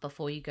half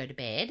before you go to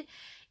bed,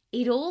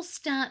 it all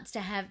starts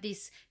to have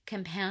this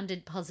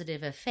compounded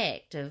positive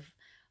effect of,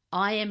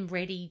 I am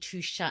ready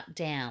to shut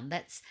down.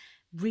 That's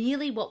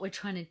really what we're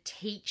trying to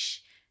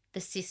teach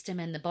the system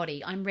and the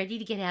body. I'm ready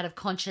to get out of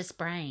conscious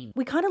brain.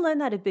 We kind of learn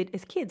that a bit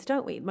as kids,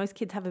 don't we? Most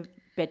kids have a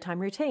bedtime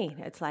routine.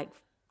 It's like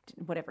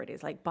whatever it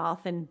is, like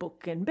bath and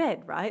book and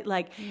bed, right?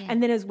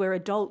 And then as we're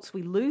adults,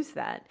 we lose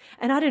that.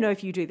 And I don't know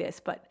if you do this,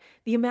 but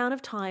the amount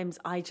of times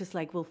I just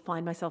will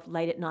find myself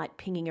late at night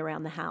pinging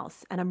around the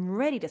house and I'm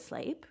ready to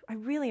sleep. I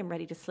really am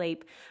ready to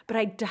sleep, but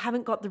I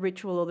haven't got the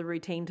ritual or the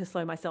routine to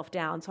slow myself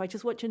down. So I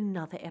just watch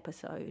another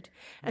episode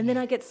and then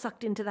I get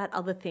sucked into that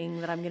other thing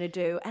that I'm going to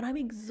do and I'm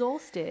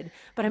exhausted,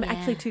 but I'm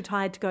actually too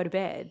tired to go to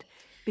bed,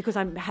 because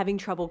I'm having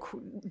trouble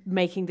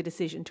making the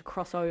decision to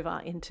cross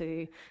over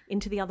into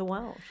the other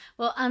world.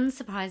 Well,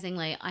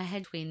 unsurprisingly, I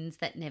had twins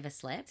that never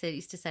slept. So I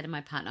used to say to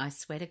my partner, I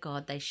swear to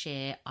God, they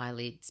share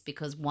eyelids,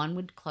 because one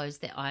would close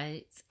their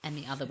eyes and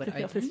the other would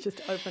open. The others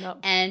just open up.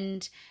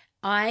 And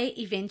I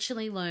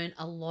eventually learned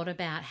a lot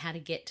about how to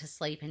get to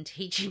sleep and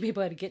teaching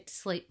people how to get to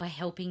sleep by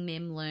helping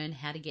them learn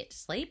how to get to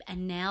sleep.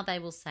 And now they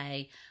will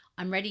say,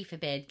 I'm ready for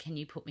bed, can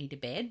you put me to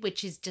bed?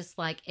 Which is just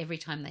like every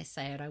time they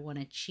say it, I want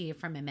to cheer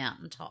from a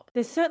mountaintop.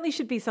 There certainly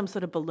should be some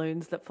sort of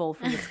balloons that fall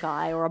from the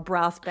sky or a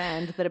brass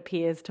band that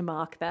appears to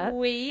mark that.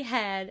 We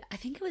had, I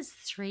think it was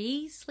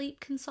 3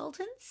 sleep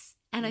consultants.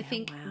 And I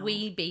think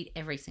we beat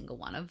every single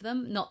one of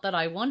them. Not that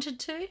I wanted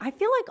to. I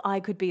feel like I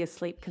could be a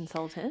sleep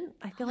consultant.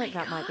 I feel like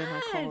that might be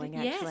my calling,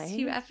 actually. Yes,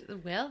 you have.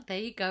 Well, there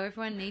you go.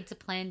 Everyone needs a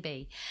plan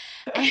B.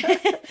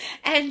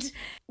 And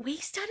we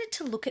started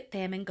to look at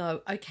them and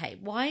go, okay,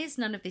 why is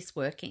none of this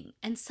working?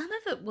 And some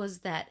of it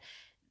was that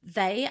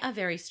they are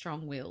very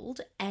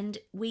strong-willed and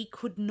we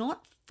could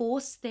not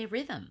force their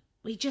rhythm.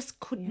 We just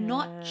could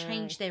not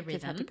change their rhythm.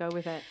 Just had to go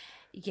with it.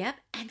 Yep.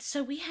 And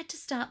so we had to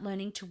start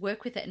learning to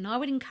work with it. And I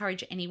would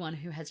encourage anyone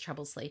who has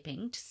trouble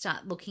sleeping to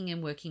start looking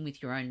and working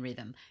with your own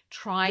rhythm.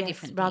 Try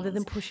different things. Rather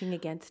than pushing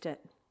against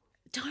it.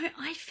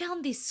 I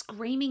found this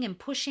screaming and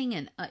pushing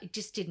and it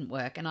just didn't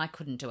work and I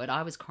couldn't do it.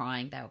 I was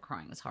crying. They were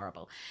crying. It was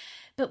horrible.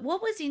 But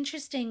what was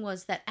interesting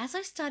was that as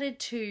I started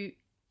to,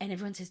 and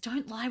everyone says,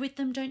 don't lie with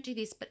them, don't do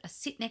this, but I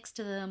sit next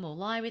to them or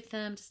lie with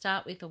them to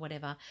start with or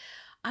whatever.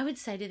 I would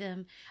say to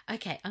them,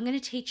 okay, I'm going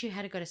to teach you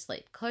how to go to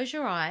sleep. Close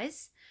your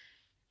eyes.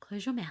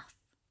 Close your mouth,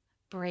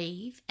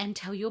 breathe, and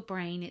tell your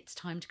brain it's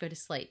time to go to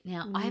sleep.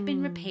 Now, I've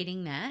been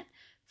repeating that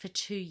for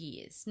 2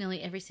 years,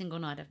 nearly every single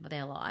night of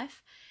their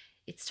life.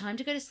 It's time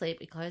to go to sleep.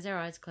 We close our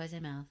eyes, close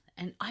our mouth,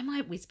 and I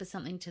might whisper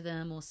something to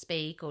them or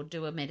speak or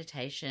do a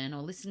meditation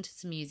or listen to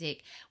some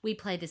music. We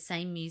play the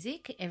same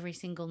music every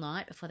single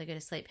night before they go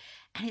to sleep,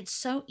 and it's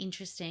so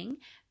interesting.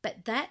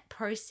 But that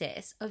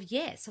process of,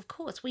 yes, of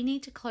course, we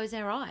need to close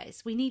our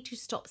eyes. We need to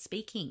stop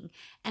speaking,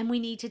 and we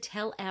need to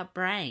tell our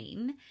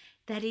brain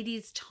that it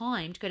is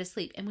time to go to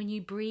sleep. And when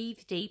you breathe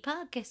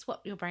deeper, guess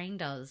what your brain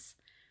does?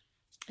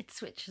 It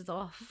switches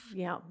off.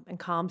 Yeah, and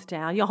calms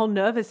down. Your whole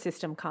nervous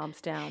system calms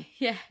down.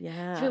 Yeah.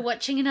 If we're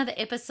watching another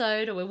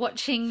episode or we're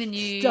watching the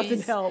news.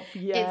 Doesn't help.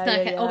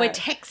 Or we're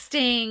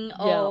texting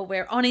or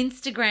we're on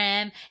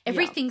Instagram.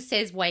 Everything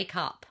says wake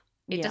up.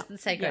 It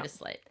doesn't say go to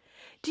sleep.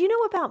 Do you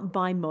know about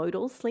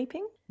bimodal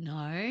sleeping?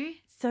 No.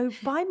 So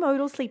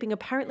bimodal sleeping,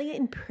 apparently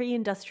in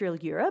pre-industrial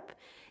Europe,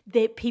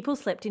 people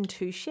slept in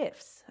 2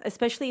 shifts,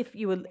 especially if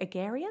you were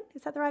agrarian.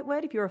 Is that the right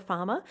word? If you're a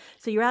farmer.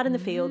 So you're out in the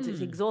fields,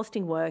 it's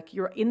exhausting work.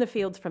 You're in the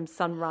fields from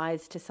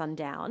sunrise to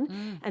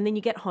sundown, and then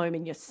you get home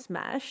and you're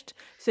smashed.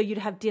 So you'd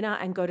have dinner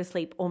and go to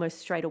sleep almost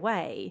straight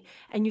away,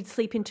 and you'd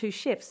sleep in 2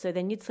 shifts. So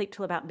then you'd sleep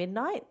till about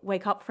midnight,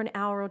 wake up for an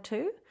hour or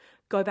 2,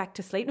 go back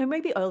to sleep. No,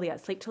 maybe earlier.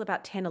 Sleep till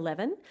about 10,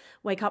 11,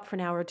 wake up for an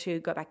hour or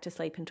 2, go back to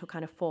sleep until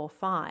kind of 4,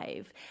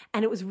 5.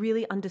 And it was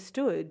really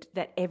understood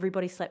that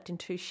everybody slept in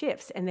 2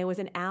 shifts. And there was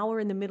an hour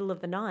in the middle of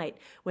the night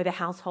where the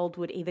household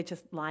would either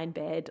just lie in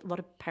bed.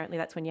 Apparently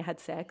that's when you had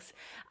sex.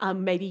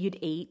 Maybe you'd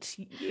eat.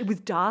 It was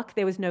dark.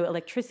 There was no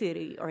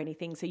electricity or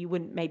anything. So you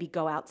wouldn't maybe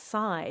go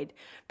outside.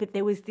 But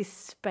there was this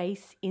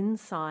space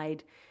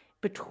inside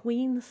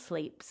between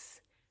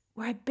sleeps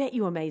where I bet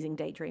you amazing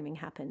daydreaming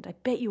happened. I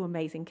bet you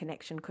amazing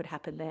connection could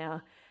happen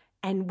there.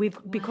 And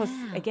because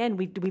again,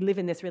 we live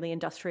in this really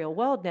industrial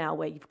world now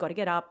where you've got to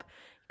get up,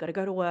 you've got to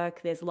go to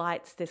work, there's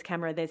lights, there's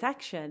camera, there's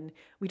action.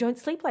 We don't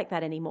sleep like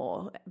that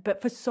anymore.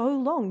 But for so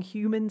long,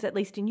 humans, at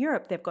least in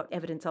Europe, they've got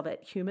evidence of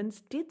it.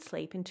 Humans did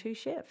sleep in 2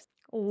 shifts.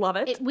 Love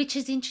it. Which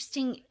is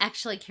interesting,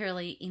 actually,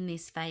 Kirli, in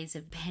this phase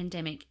of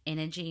pandemic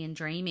energy and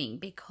dreaming,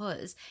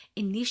 because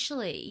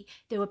initially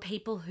there were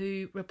people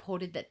who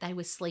reported that they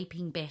were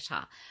sleeping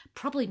better,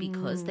 probably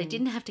because they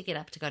didn't have to get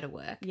up to go to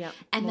work. Yep,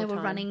 and they were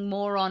time. running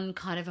more on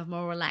kind of a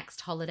more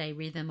relaxed holiday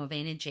rhythm of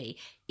energy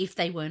if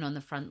they weren't on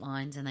the front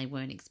lines and they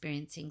weren't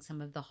experiencing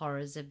some of the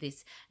horrors of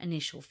this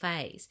initial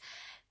phase.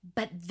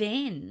 But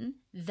then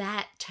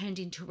that turned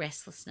into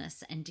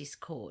restlessness and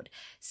discord.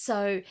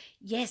 So,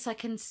 yes, I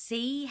can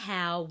see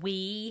how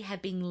we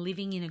have been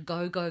living in a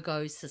go, go,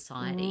 go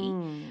society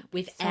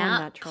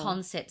without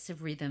concepts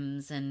of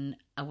rhythms and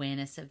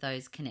awareness of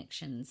those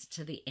connections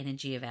to the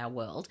energy of our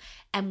world.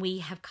 And we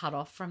have cut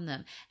off from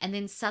them. And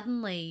then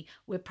suddenly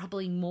we're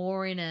probably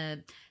more in a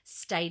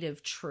state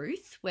of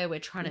truth where we're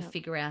trying to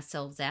figure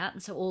ourselves out.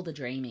 And so all the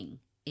dreaming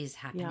is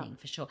happening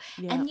for sure.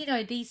 Yeah. And, you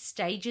know, these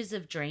stages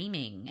of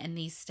dreaming and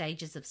these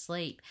stages of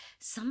sleep,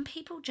 some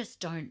people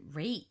just don't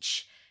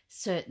reach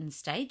certain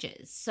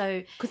stages.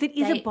 So because it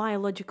is a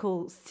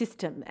biological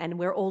system and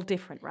we're all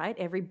different, right?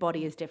 Every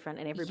body is different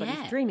and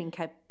everybody's dreaming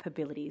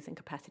capabilities and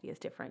capacity is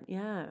different.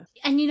 Yeah.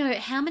 And, you know,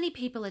 how many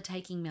people are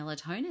taking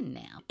melatonin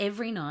now?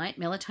 Every night,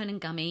 melatonin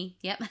gummy.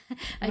 Yep.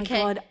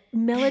 Okay. My God,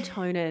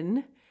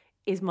 melatonin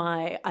is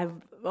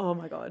oh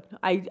my God.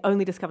 I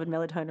only discovered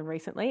melatonin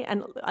recently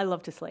and I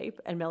love to sleep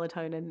and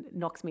melatonin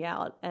knocks me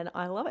out and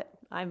I love it.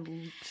 I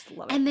just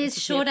love it. And there's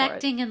short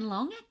acting and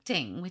long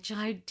acting, which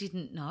I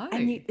didn't know.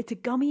 And it's a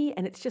gummy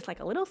and it's just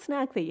like a little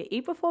snack that you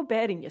eat before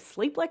bed and you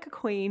sleep like a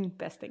queen.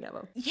 Best thing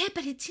ever. Yeah,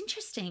 but it's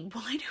interesting.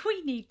 Why do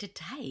we need to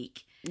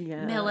take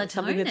melatonin?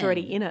 Something that's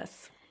already in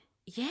us.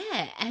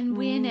 Yeah, and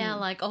we're now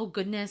like, oh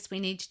goodness, we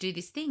need to do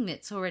this thing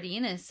that's already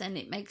in us. And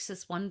it makes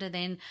us wonder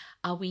then,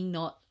 are we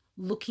not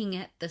looking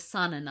at the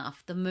sun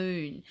enough, the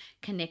moon,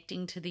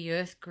 connecting to the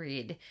earth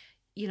grid,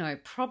 you know,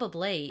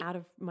 probably out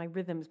of my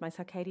rhythms, my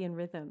circadian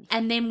rhythms.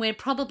 And then we're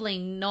probably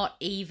not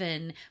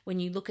even, when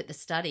you look at the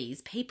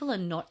studies, people are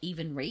not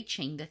even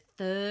reaching the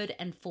 3rd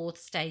and 4th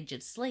stage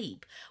of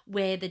sleep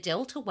where the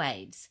delta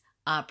waves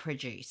are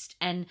produced.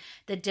 And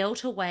the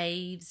delta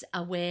waves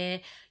are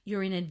where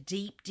you're in a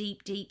deep,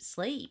 deep, deep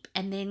sleep.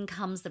 And then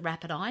comes the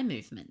rapid eye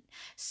movement.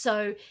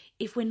 So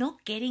if we're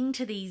not getting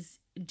to these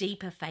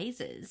deeper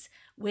phases,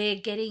 we're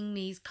getting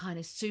these kind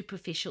of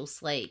superficial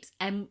sleeps,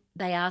 and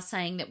they are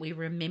saying that we're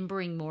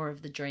remembering more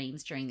of the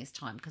dreams during this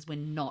time because we're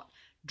not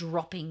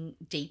dropping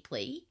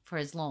deeply for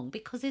as long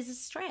because there's a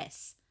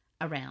stress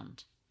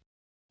around.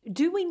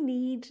 Do we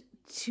need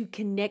to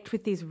connect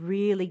with these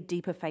really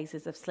deeper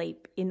phases of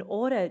sleep in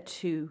order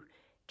to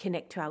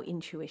connect to our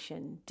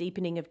intuition,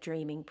 deepening of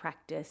dreaming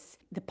practice,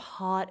 the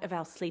part of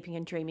our sleeping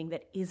and dreaming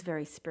that is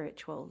very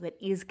spiritual, that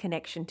is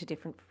connection to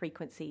different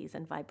frequencies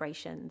and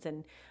vibrations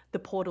and the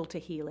portal to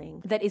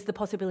healing, that is the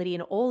possibility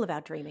in all of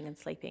our dreaming and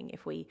sleeping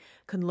if we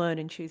can learn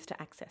and choose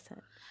to access it?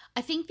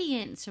 I think the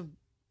answer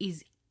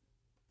is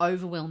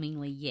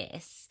overwhelmingly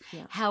yes.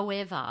 Yeah.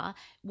 However,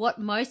 what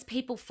most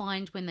people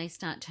find when they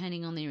start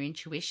turning on their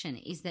intuition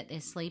is that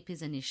their sleep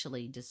is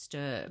initially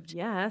disturbed.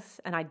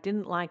 Yes, and I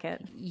didn't like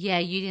it. Yeah,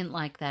 you didn't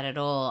like that at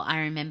all.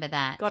 I remember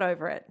that. Got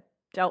over it.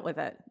 Dealt with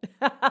it.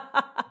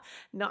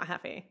 Not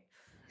happy.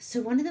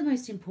 So one of the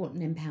most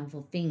important and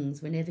powerful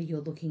things whenever you're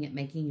looking at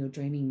making your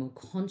dreaming more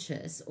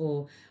conscious,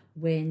 or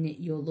when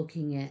you're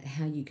looking at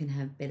how you can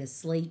have better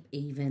sleep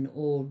even,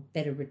 or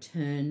better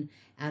return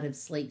out of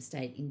sleep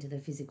state into the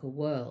physical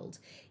world,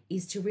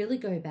 is to really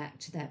go back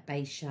to that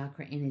base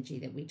chakra energy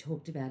that we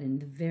talked about in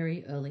the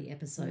very early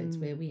episodes,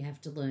 where we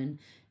have to learn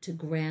to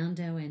ground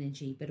our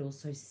energy but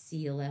also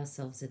seal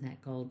ourselves in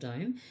that gold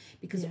dome,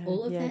 because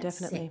all of that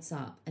definitely sets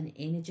up an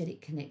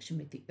energetic connection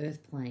with the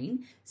earth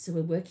plane. So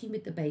we're working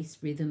with the base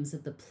rhythms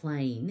of the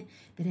plane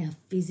that our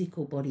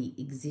physical body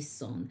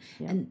exists on.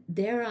 And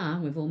there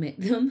are, we've all met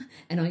them,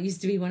 and I used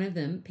to be one of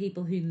them,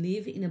 people who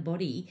live in a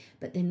body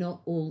but they're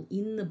not all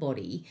in the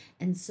body.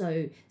 And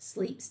so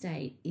sleep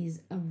state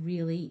is a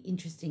really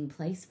interesting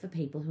place for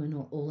people who are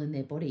not all in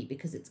their body,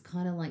 because it's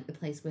kind of like the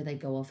place where they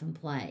go off and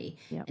play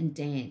and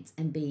dance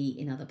and be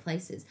in other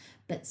places.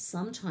 But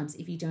sometimes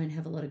if you don't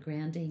have a lot of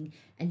grounding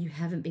and you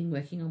haven't been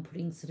working on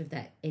putting sort of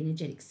that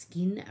energetic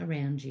skin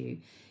around you,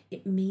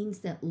 it means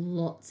that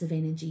lots of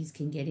energies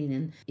can get in,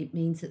 and it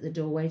means that the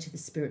doorway to the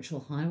spiritual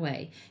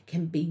highway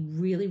can be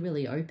really,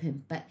 really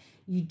open, but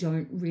you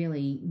don't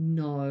really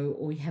know,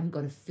 or you haven't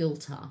got a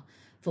filter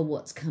for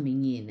what's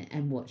coming in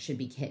and what should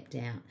be kept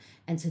out.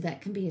 And so that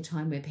can be a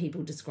time where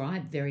people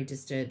describe very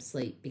disturbed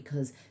sleep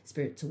because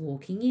spirits are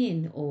walking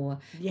in, or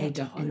they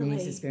don't, and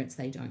there's the spirits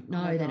they don't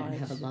know, they don't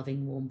have a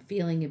loving, warm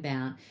feeling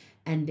about,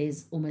 and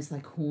there's almost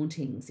like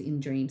hauntings in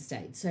dream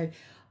state. So,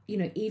 you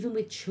know, even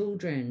with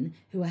children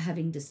who are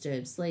having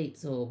disturbed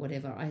sleeps or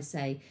whatever, I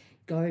say,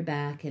 go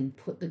back and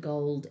put the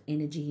gold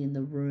energy in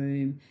the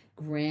room,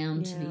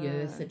 ground to the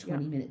earth for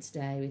 20 minutes a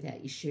day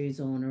without your shoes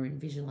on or in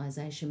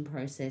visualization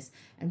process,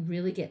 and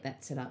really get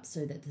that set up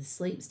so that the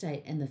sleep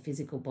state and the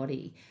physical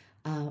body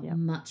are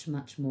much,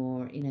 much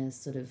more in a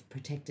sort of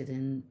protected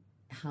and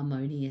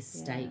harmonious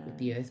state with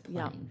the earth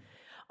plane.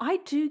 I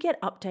do get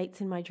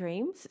updates in my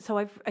dreams.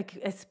 So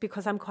it's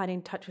because I'm quite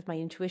in touch with my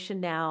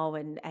intuition now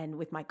and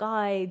with my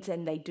guides,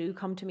 and they do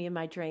come to me in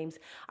my dreams.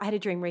 I had a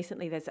dream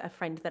recently. There's a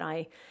friend that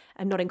I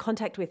am not in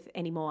contact with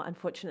anymore,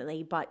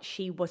 unfortunately, but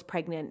she was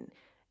pregnant.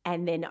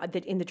 And then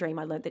in the dream,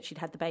 I learned that she'd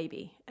had the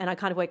baby. And I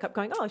kind of wake up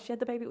going, oh, she had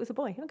the baby. It was a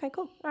boy. Okay,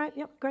 cool. All right.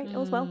 Yep. Great.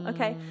 All's well.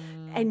 Okay.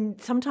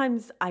 And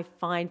sometimes I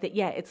find that,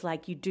 it's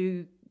like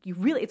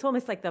it's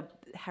almost like the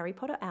Harry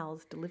Potter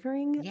owls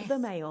delivering the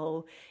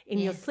mail in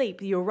your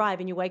sleep. You arrive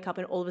and you wake up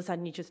and all of a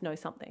sudden you just know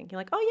something. You're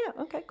like, oh,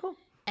 yeah. Okay, cool.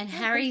 And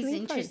Harry's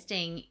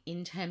interesting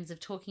in terms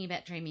of talking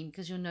about dreaming,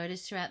 because you'll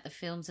notice throughout the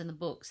films and the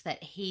books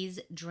that his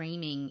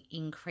dreaming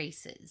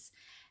increases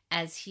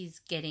as he's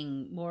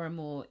getting more and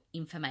more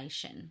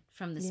information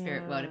from the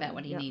spirit world about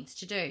what he needs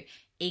to do.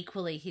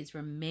 Equally, his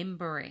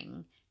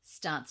remembering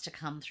starts to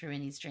come through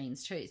in his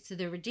dreams too. So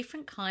there are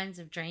different kinds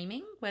of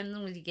dreaming. One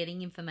is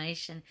getting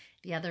information,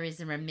 the other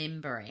is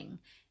remembering.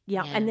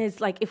 Yeah, and there's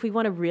if we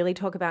want to really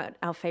talk about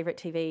our favourite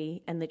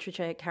TV and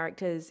literature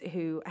characters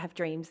who have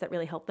dreams that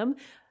really help them,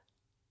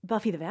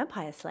 Buffy the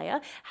Vampire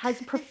Slayer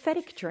has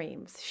prophetic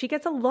dreams. She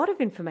gets a lot of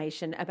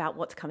information about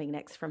what's coming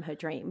next from her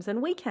dreams,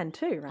 and we can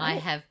too, right? I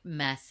have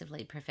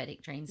massively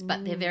prophetic dreams,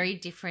 but they're very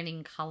different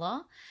in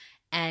colour,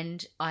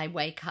 and I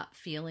wake up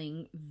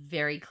feeling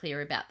very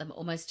clear about them,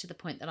 almost to the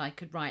point that I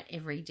could write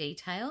every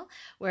detail,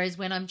 whereas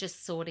when I'm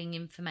just sorting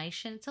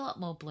information, it's a lot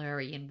more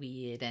blurry and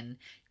weird and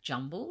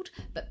jumbled.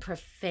 But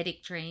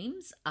prophetic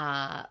dreams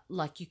are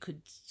like you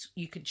could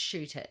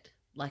shoot it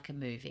like a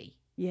movie.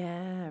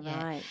 Yeah,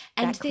 right.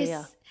 And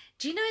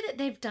do you know that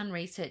they've done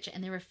research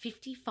and there are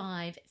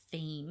 55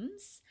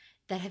 themes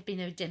that have been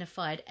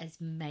identified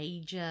as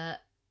major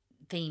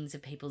themes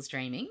of people's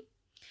dreaming?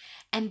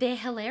 And they're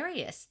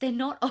hilarious. They're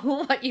not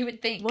all what you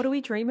would think. What do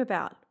we dream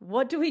about?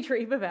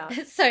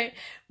 So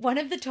one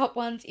of the top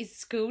ones is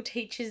school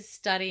teachers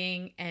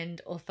studying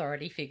and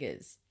authority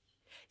figures.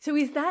 So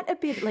is that a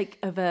bit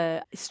of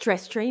a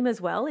stress dream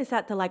as well? Is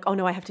that oh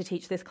no, I have to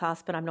teach this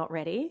class, but I'm not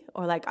ready?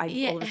 Or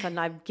all of a sudden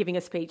I'm giving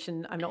a speech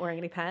and I'm not wearing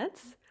any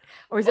pants?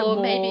 Or is it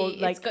more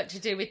maybe it's got to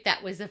do with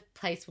that was a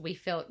place where we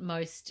felt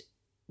most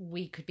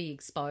we could be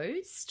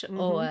exposed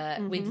or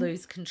we'd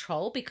lose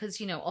control,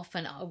 because,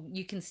 often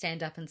you can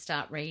stand up and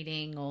start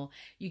reading or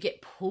you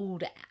get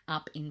pulled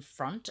up in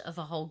front of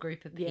a whole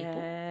group of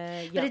people.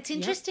 But it's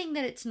interesting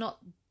that it's not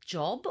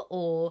job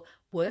or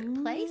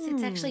workplace.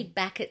 It's actually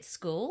back at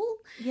school.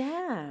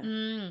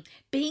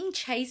 Being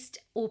chased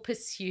or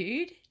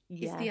pursued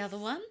is the other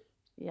one.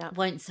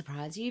 Won't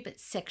surprise you,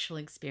 but sexual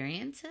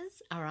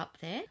experiences are up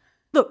there.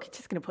 Look,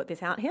 just going to put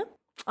this out here.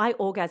 I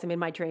orgasm in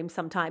my dreams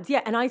sometimes.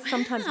 And I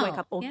sometimes wake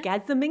up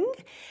orgasming.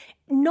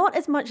 Not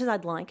as much as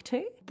I'd like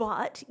to,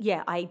 but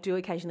I do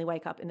occasionally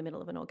wake up in the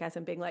middle of an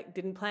orgasm being like,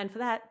 didn't plan for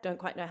that, don't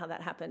quite know how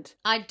that happened.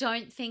 I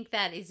don't think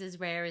that is as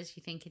rare as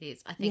you think it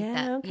is. I think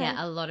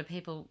a lot of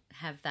people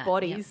have that.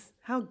 Bodies.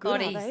 How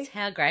good are they?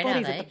 How great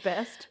Bodies are they? Are the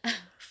best.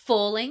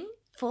 Falling?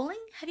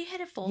 Have you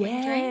had a falling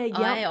dream?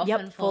 I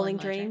often fall falling in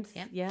my dreams.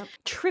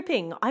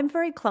 Tripping. I'm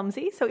very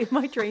clumsy, so in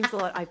my dreams a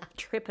lot I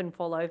trip and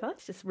fall over.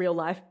 It's just real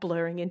life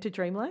blurring into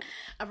dream life.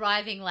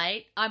 Arriving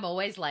late. I'm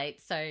always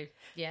late, so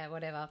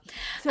whatever.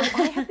 So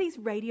I have these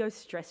radio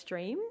stress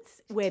dreams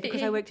where,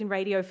 because I worked in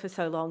radio for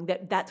so long,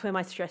 that's where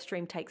my stress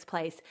dream takes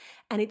place.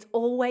 And it's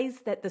always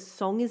that the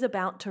song is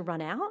about to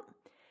run out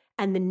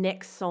and the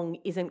next song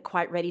isn't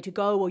quite ready to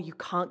go, or you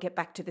can't get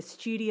back to the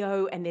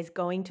studio and there's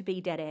going to be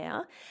dead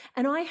air.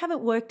 And I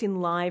haven't worked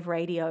in live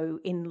radio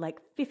in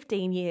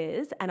 15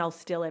 years, and I'll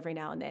still every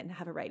now and then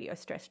have a radio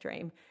stress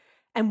dream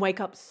and wake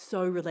up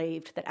so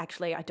relieved that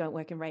actually I don't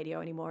work in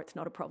radio anymore. It's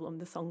not a problem.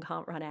 The song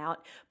can't run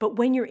out. But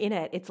when you're in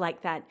it, it's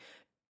like that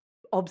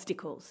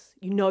obstacles.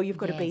 You've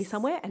got to be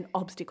somewhere, and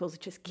obstacles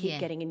just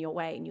keep getting in your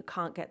way and you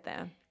can't get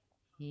there.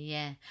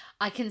 Yeah.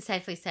 I can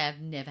safely say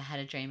I've never had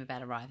a dream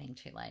about arriving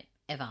too late.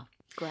 Ever.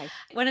 Great.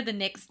 One of the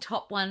next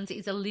top ones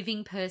is a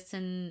living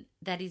person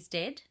that is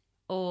dead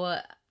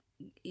or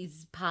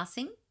is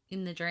passing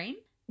in the dream.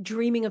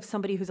 Dreaming of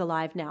somebody who's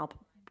alive now,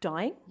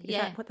 dying? Is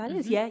that what that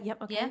is? Yeah,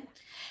 yep, okay. Yeah.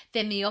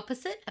 Then the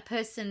opposite, a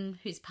person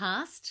who's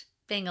passed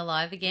being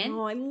alive again.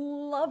 Oh, I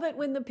love it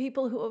when the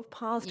people who have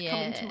passed come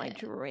into my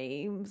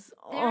dreams.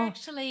 There are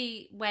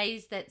actually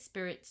ways that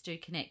spirits do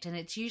connect, and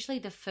it's usually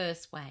the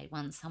first way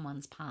once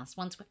someone's passed.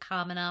 Once we're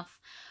calm enough,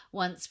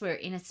 once we're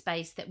in a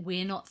space that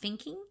we're not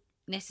thinking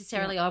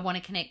necessarily, I want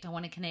to connect.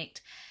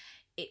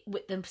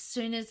 As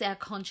soon as our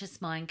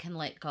conscious mind can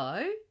let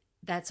go,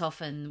 that's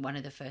often one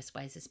of the first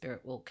ways a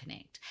spirit will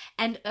connect.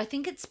 And I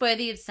think it's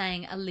worthy of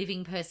saying a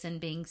living person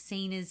being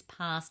seen as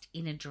passed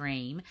in a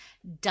dream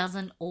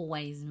doesn't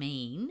always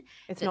mean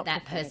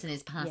that person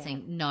is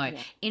passing. No.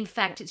 In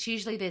fact, it's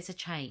usually there's a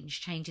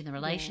change in the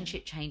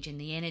relationship, change in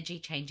the energy,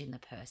 change in the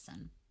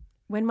person.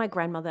 When my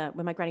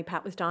Granny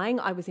Pat was dying,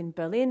 I was in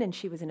Berlin and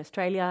she was in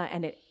Australia,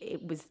 and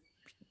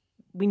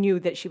we knew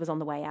that she was on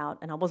the way out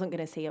and I wasn't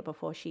going to see her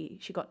before she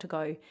got to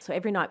go. So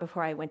every night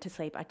before I went to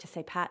sleep, I'd just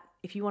say, Pat,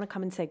 if you want to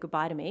come and say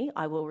goodbye to me,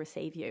 I will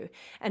receive you.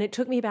 And it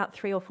took me about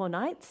 3 or 4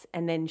 nights,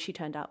 and then she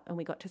turned up and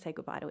we got to say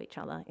goodbye to each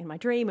other in my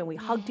dream, and we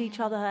hugged each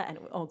other, and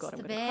oh God, I'm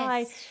going to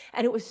cry.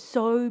 And it was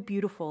so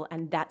beautiful,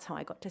 and that's how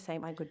I got to say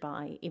my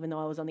goodbye. Even though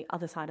I was on the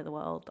other side of the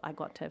world, I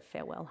got to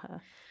farewell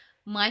her.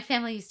 My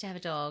family used to have a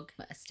dog,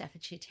 a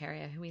Staffordshire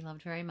Terrier, who we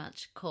loved very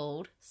much,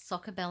 called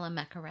Soccabella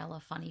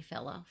Macarella Funny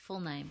Fella, full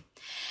name.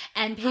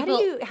 And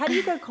people, how do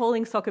you go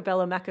calling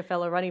Soccabella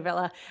Macafella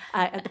Runnivella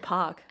at the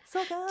park?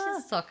 Soccer.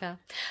 Just soccer.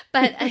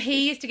 But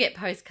he used to get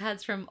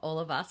postcards from all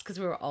of us because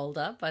we were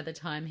older by the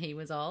time he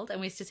was old, and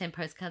we used to send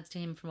postcards to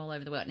him from all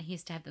over the world, and he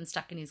used to have them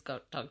stuck in his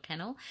dog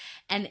kennel.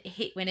 And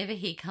whenever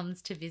he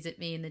comes to visit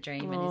me in the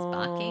dream and is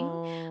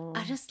barking,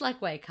 I just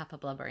wake up a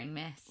blubbering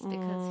mess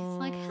because he's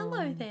like,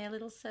 hello there,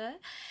 little sir.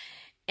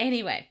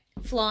 Anyway,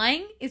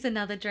 flying is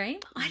another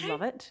dream. I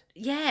love it.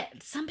 Yeah,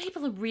 some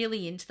people are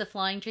really into the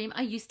flying dream.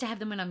 I used to have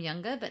them when I'm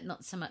younger, but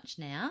not so much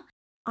now.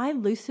 I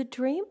lucid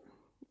dream.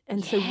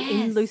 And so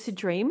in lucid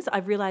dreams,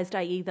 I've realized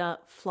I either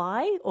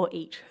fly or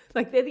eat.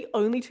 They're the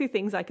only 2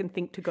 things I can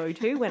think to go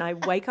to when I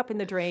wake up in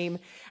the dream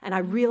and I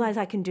realize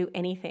I can do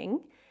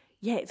anything.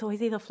 Yeah, it's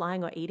always either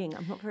flying or eating.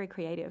 I'm not very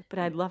creative, but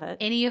I love it.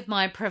 Any of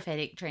my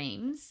prophetic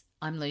dreams,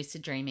 I'm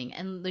lucid dreaming.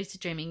 And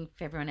lucid dreaming,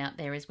 for everyone out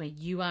there, is where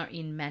you are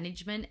in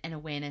management and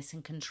awareness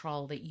and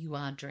control that you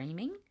are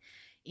dreaming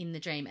in the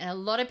dream. And a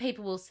lot of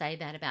people will say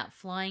that about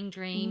flying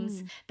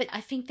dreams. But I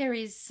think there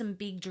is some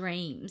big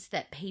dreams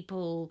that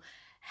people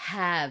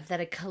have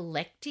that are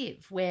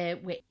collective, where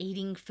we're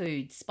eating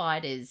food,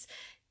 spiders,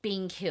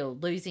 being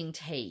killed, losing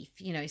teeth,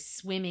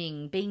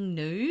 swimming, being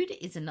nude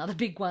is another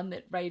big one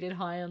that rated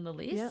high on the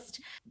list.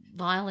 Yep.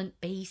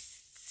 Violent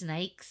beasts,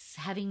 snakes,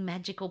 having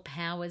magical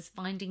powers,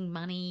 finding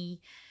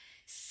money,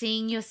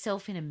 seeing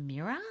yourself in a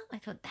mirror. I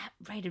thought that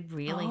rated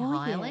really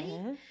highly.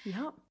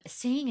 Yeah. Yep.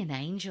 Seeing an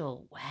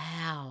angel.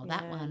 Wow.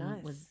 That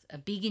one was a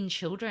big in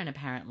children,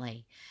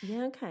 apparently.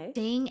 Yeah, okay.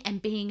 Seeing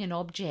and being an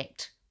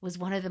object was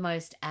one of the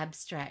most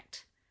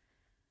abstract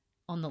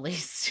on the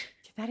list.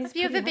 That is. Have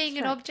you ever been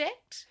an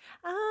object?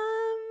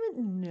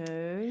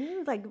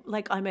 No.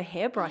 Like I'm a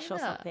hairbrush or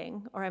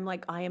something, or I'm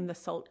I am the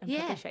salt and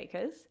pepper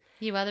shakers.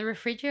 You are the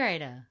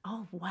refrigerator.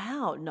 Oh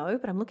wow, no!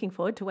 But I'm looking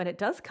forward to when it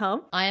does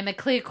come. I am a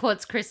clear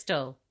quartz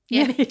crystal.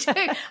 Yeah, me too.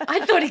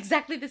 I thought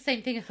exactly the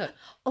same thing. I thought,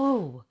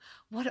 oh,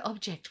 what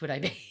object would I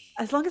be?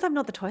 As long as I'm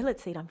not the toilet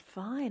seat, I'm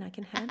fine. I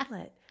can handle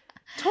it.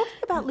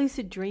 Talking about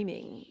lucid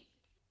dreaming.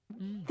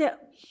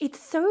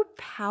 It's so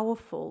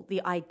powerful,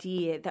 the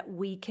idea that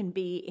we can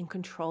be in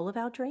control of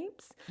our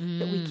dreams,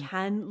 that we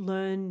can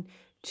learn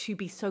to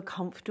be so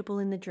comfortable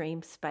in the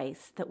dream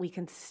space that we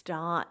can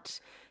start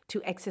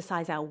to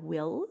exercise our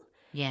will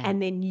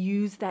and then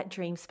use that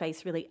dream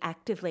space really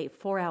actively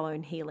for our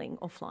own healing,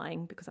 or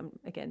flying, because I'm,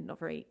 again, not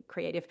very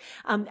creative,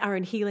 our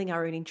own healing,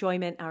 our own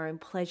enjoyment, our own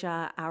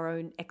pleasure, our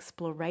own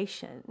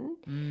exploration.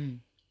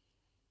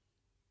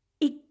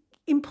 It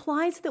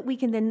implies that we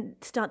can then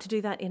start to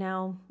do that in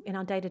our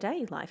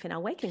day-to-day life, in our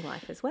waking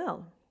life as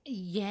well.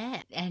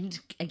 Yeah, and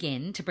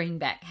again, to bring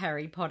back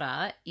Harry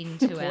Potter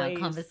into our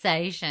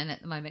conversation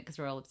at the moment, because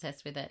we're all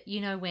obsessed with it.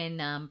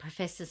 When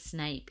Professor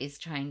Snape is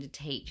trying to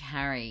teach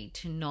Harry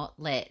to not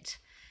let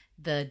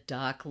the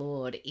Dark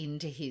Lord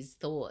into his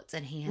thoughts,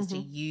 and he has to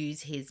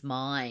use his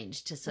mind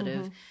to sort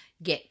of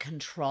get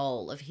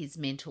control of his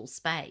mental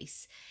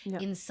space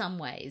in some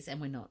ways,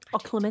 and we're not. Or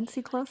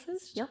clemency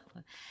classes,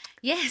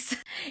 Yes,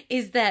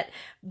 is that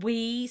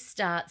we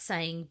start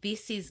saying,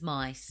 this is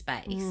my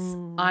space.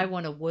 I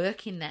want to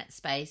work in that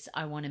space.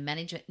 I want to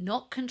manage it,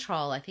 not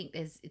control. I think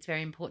it's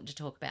very important to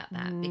talk about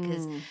that,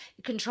 because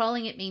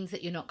controlling it means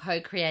that you're not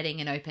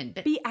co-creating and open.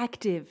 But be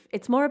active.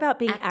 It's more about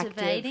being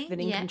active than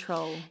in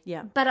control.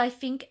 Yeah. But I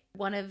think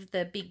one of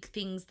the big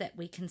things that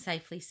we can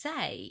safely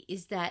say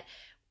is that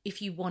if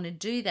you want to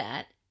do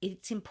that,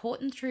 it's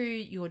important through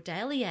your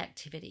daily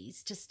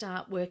activities to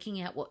start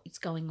working out what's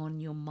going on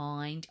in your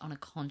mind on a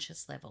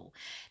conscious level.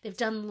 They've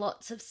done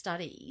lots of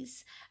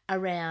studies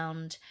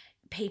around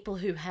people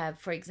who have,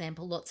 for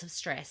example, lots of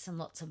stress and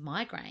lots of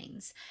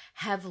migraines,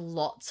 have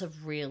lots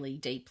of really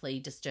deeply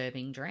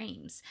disturbing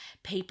dreams.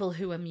 People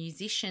who are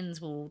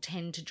musicians will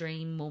tend to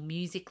dream more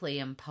musically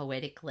and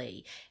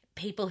poetically.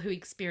 People who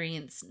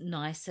experience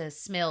nicer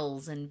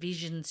smells and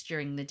visions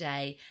during the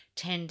day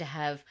tend to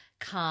have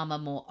calmer,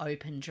 more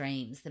open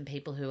dreams than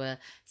people who are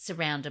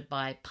surrounded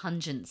by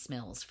pungent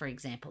smells, for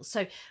example.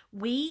 So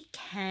we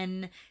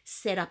can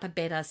set up a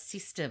better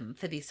system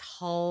for this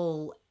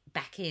whole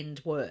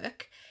back-end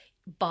work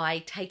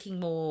by taking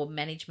more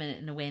management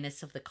and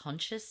awareness of the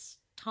conscious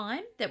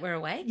time that we're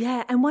awake.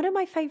 Yeah, and one of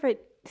my favourite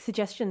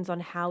suggestions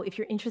on how, if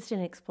you're interested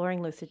in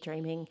exploring lucid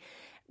dreaming,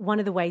 one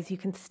of the ways you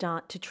can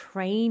start to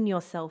train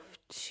yourself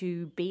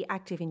to be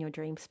active in your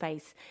dream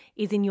space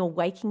is in your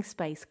waking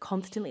space.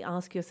 Constantly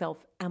ask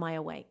yourself, am I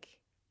awake?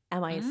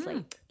 am I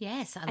asleep?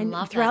 Yes, I And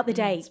love throughout that.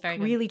 the day, It's very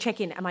good. really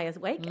check in. Am I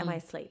awake? Am I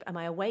asleep? Am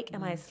I awake?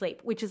 Am I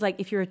asleep? Which is like,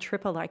 if you're a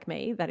tripper like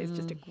me, that is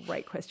just a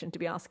great question to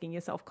be asking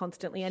yourself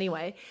constantly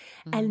anyway.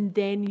 And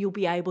then you'll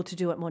be able to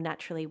do it more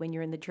naturally when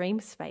you're in the dream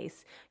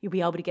space. You'll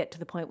be able to get to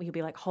the point where you'll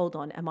be like, hold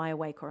on, am I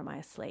awake or am I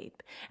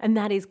asleep? And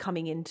that is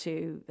coming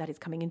into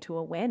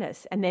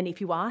awareness. And then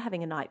if you are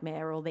having a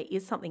nightmare or there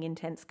is something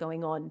intense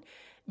going on,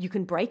 you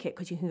can break it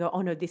because you can go,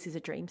 oh no, this is a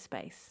dream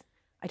space.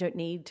 I don't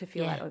need to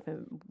feel that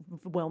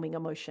overwhelming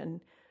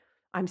emotion.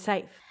 I'm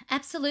safe.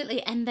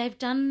 Absolutely. And they've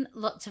done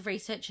lots of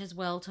research as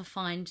well to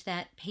find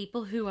that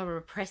people who are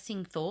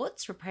repressing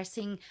thoughts,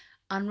 repressing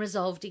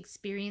unresolved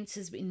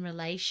experiences in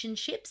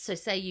relationships. So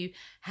say you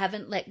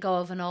haven't let go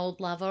of an old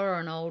lover or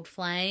an old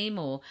flame,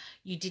 or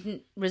you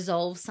didn't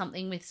resolve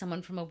something with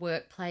someone from a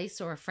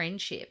workplace or a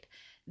friendship,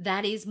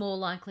 that is more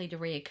likely to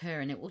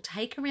reoccur. And it will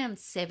take around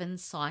 7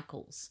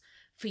 cycles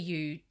for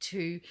you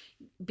to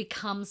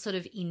become sort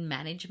of in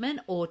management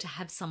or to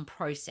have some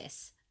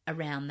process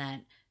around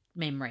that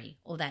memory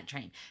or that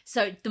dream.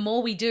 So the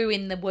more we do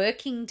in the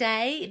working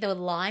day, the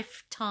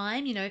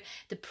lifetime,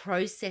 the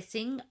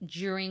processing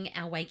during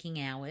our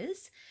waking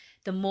hours,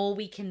 the more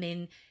we can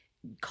then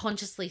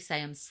consciously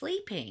say, I'm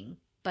sleeping,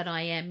 but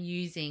I am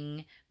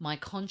using my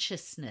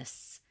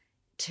consciousness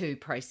to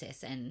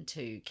process and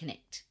to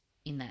connect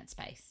in that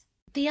space.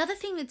 The other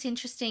thing that's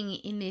interesting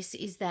in this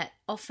is that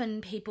often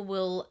people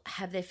will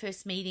have their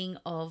first meeting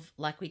of,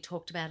 like we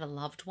talked about, a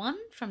loved one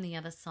from the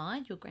other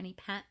side, your Granny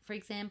Pat, for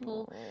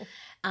example.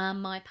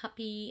 My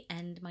puppy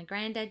and my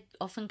granddad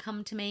often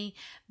come to me.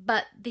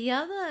 But the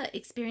other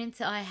experience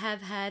that I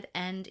have had,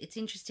 and it's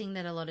interesting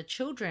that a lot of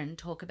children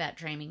talk about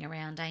dreaming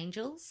around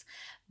angels,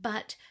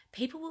 but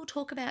people will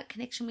talk about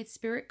connection with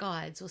spirit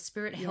guides or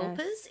spirit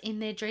helpers in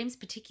their dreams,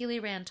 particularly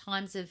around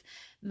times of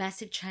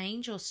massive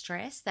change or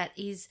stress. That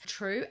is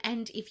true.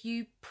 And if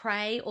you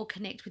pray or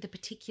connect with a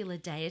particular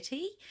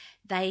deity,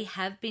 they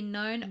have been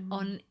known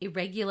on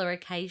irregular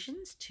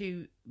occasions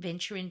to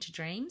venture into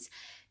dreams.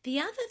 The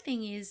other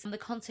thing is the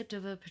concept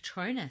of a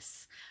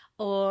patronus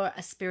or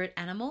a spirit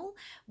animal,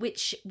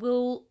 which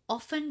will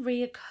often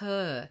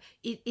reoccur.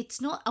 It's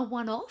not a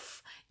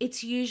one-off.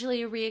 It's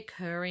usually a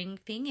reoccurring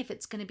thing if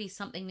it's going to be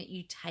something that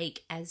you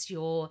take as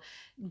your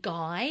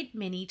guide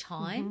many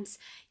times.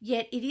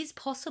 Yet it is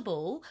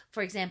possible,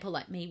 for example,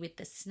 like me with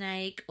the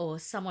snake, or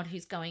someone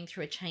who's going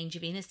through a change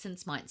of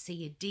innocence might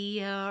see a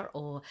deer,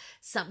 or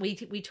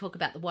we talk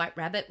about the white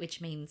rabbit,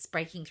 which means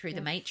breaking through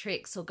the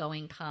matrix or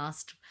going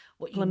past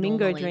what you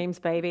Flamingo dreams,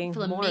 baby.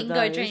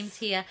 Flamingo dreams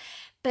here.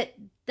 But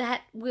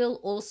that will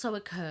also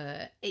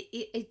occur.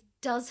 It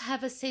does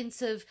have a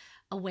sense of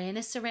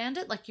awareness around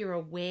it, like you're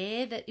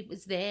aware that it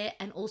was there,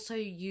 and also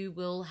you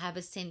will have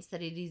a sense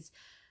that it is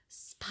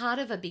part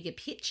of a bigger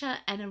picture,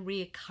 and a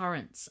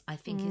reoccurrence, I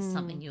think, is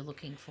something you're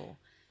looking for.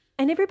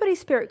 And everybody's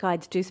spirit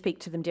guides do speak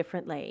to them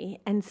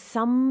differently. And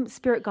some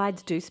spirit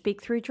guides do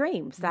speak through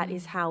dreams. That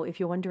is how, if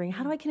you're wondering,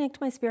 how do I connect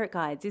to my spirit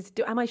guides?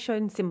 Am I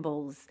shown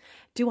symbols?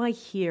 Do I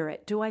hear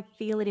it? Do I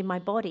feel it in my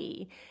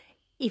body?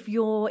 If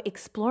you're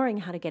exploring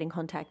how to get in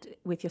contact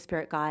with your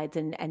spirit guides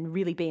and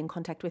really be in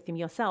contact with them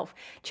yourself,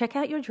 check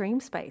out your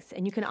dream space.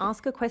 And you can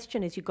ask a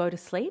question as you go to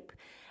sleep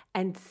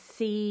and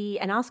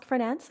ask for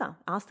an answer.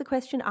 Ask the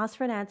question, ask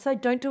for an answer.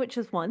 Don't do it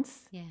just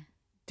once. Yeah.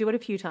 Do it a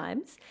few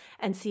times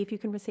and see if you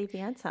can receive the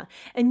answer.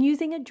 And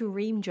using a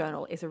dream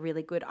journal is a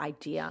really good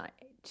idea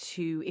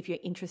if you're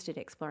interested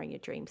in exploring your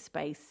dream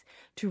space,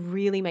 to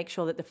really make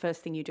sure that the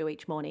first thing you do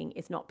each morning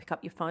is not pick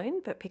up your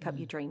phone, but pick up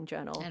your dream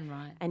journal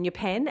and your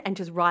pen and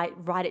just write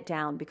it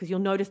down, because you'll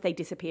notice they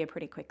disappear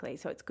pretty quickly.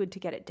 So it's good to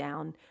get it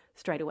down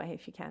straight away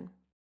if you can.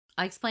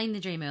 I explained the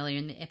dream earlier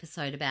in the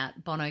episode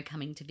about Bono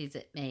coming to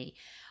visit me.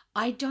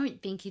 I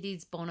don't think it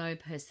is Bono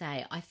per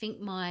se. I think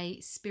my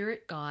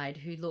spirit guide,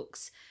 who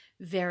looks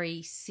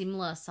very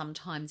similar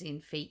sometimes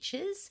in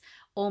features,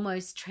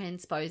 almost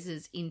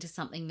transposes into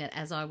something that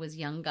as I was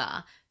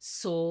younger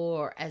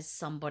saw as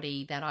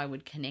somebody that I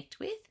would connect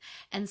with.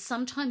 And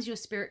sometimes your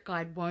spirit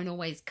guide won't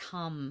always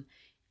come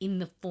in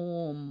the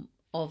form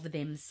of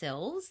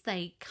themselves.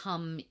 They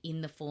come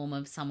in the form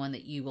of someone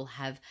that you will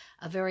have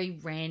a very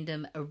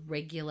random,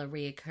 irregular,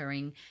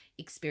 reoccurring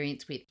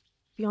experience with.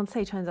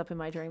 Beyonce turns up in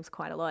my dreams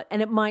quite a lot.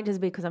 And it might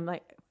just be because I'm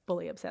like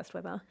fully obsessed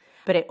with her.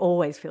 But it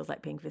always feels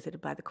like being visited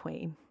by the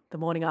Queen. The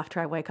morning after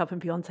I wake up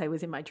and Beyonce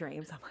was in my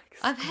dreams, I'm like,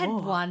 I've had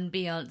one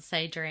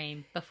Beyonce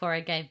dream before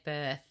I gave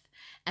birth,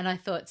 and I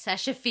thought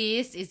Sasha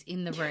Fierce is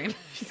in the room.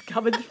 She's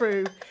coming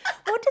through.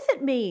 What does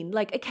it mean?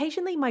 Like,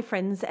 occasionally my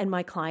friends and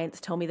my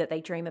clients tell me that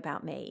they dream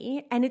about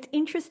me, and it's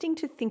interesting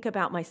to think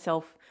about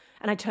myself.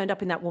 And I turned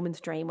up in that woman's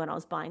dream when I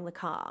was buying the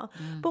car.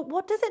 But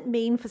what does it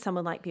mean for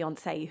someone like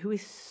Beyonce, who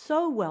is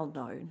so well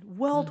known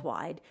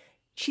worldwide?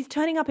 She's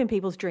turning up in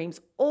people's dreams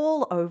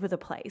all over the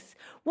place.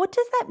 What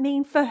does that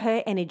mean for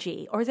her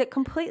energy? Or is it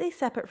completely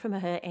separate from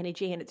her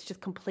energy and it's just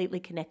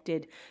completely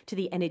connected to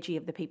the energy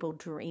of the people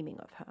dreaming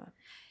of her?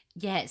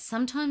 Yeah,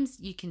 sometimes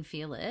you can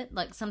feel it.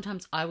 Like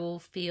sometimes I will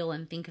feel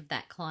and think of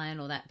that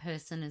client or that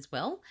person as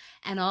well.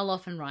 And I'll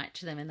often write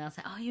to them and they'll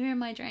say, oh, you're in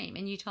my dream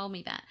and you told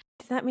me that.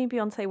 Does that mean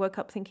Beyonce woke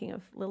up thinking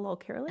of little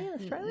old Kiralee in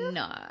Australia?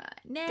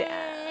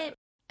 No.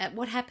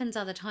 What happens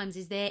other times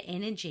is their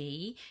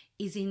energy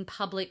is in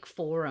public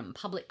forum,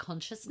 public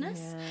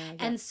consciousness. Yeah.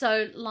 And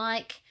so,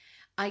 like,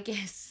 I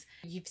guess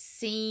you've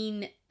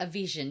seen a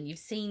vision, you've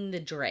seen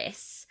the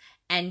dress,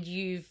 and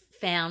you've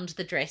found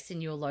the dress in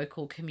your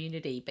local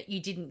community, but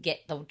you didn't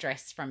get the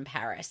dress from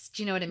Paris.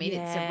 Do you know what I mean?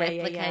 It's a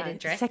replicated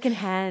dress.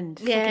 Secondhand.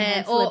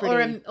 Yeah,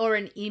 or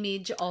an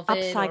image of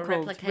it, upcycled, or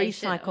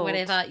replication, recycled, or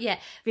whatever. Yeah.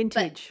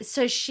 Vintage. But,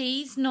 so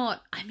she's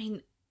not, I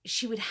mean,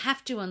 she would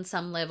have to on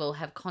some level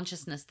have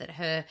consciousness that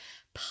her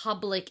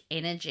public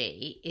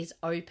energy is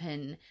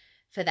open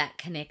for that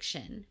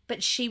connection,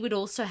 but she would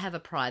also have a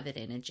private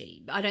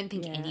energy. I don't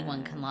think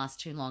anyone can last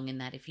too long in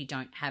that if you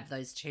don't have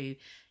those two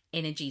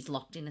energies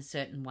locked in a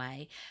certain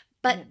way.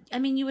 But, I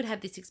mean, you would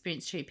have this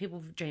experience too.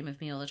 People dream of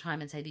me all the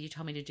time and say that you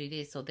told me to do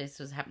this or this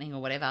was happening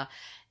or whatever.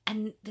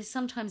 And there's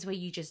sometimes where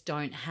you just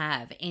don't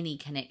have any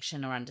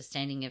connection or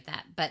understanding of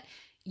that. But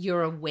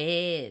you're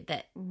aware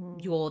that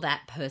you're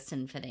that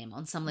person for them.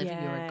 On some level,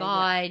 you're a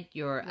guide,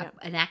 you're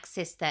an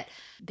access that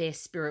their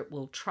spirit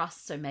will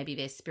trust. So maybe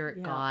their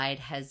spirit guide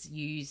has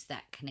used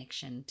that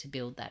connection to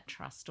build that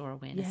trust or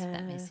awareness of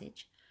that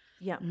message.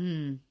 Yeah.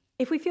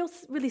 If we feel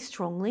really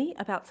strongly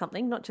about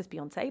something, not just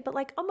Beyonce, but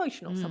like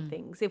emotional some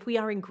things, if we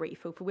are in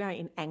grief, if we are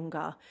in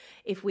anger,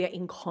 if we are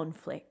in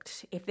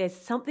conflict, if there's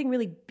something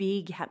really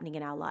big happening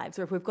in our lives,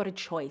 or if we've got a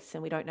choice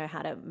and we don't know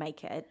how to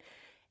make it,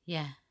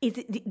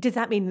 does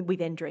that mean we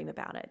then dream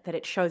about it, that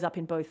it shows up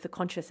in both the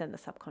conscious and the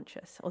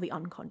subconscious or the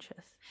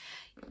unconscious?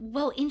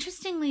 Well,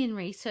 interestingly, in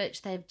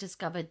research, they've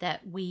discovered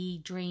that we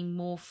dream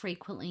more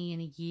frequently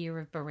in a year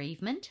of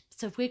bereavement.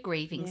 So if we're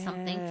grieving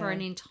something for an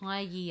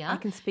entire year, I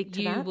can speak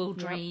to you that. will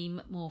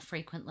dream more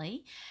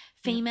frequently.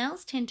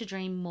 Females tend to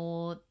dream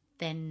more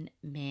than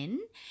men.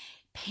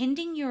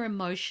 Pending your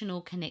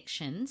emotional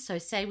connection, so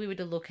say we were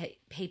to look at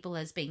people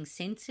as being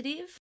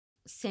sensitive,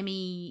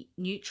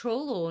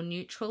 semi-neutral or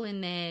neutral in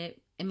their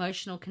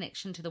emotional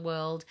connection to the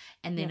world,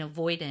 and then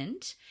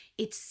avoidant,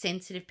 it's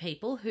sensitive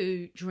people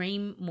who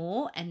dream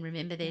more and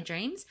remember their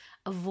dreams.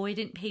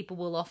 Avoidant people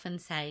will often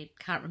say,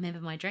 can't remember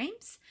my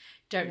dreams,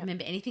 don't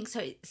remember anything.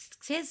 So it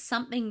says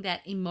something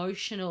that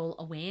emotional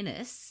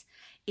awareness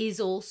is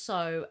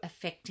also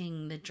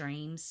affecting the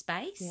dream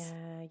space.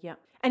 Yeah.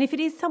 And if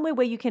it is somewhere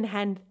where you can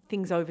hand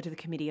things over to the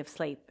Committee of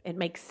Sleep, it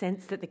makes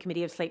sense that the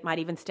Committee of Sleep might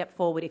even step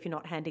forward if you're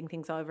not handing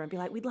things over and be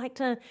like, we'd like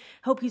to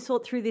help you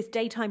sort through this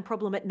daytime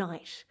problem at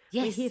night.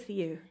 Yes. We're here for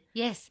you.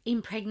 Yes.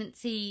 In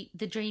pregnancy,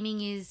 the dreaming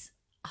is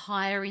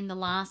higher in the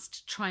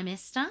last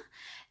trimester,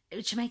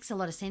 which makes a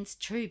lot of sense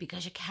too,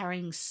 because you're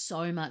carrying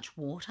so much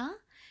water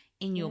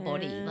in your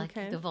body. Like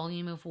the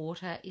volume of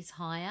water is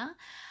higher.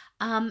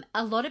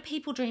 A lot of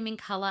people dream in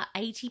colour.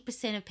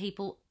 80% of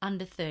people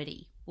under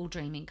 30 will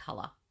dream in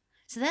colour.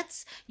 So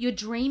you're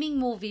dreaming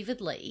more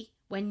vividly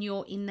when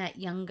you're in that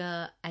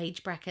younger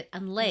age bracket,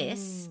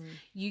 unless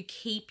you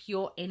keep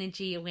your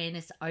energy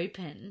awareness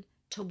open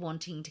to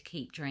wanting to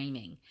keep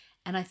dreaming.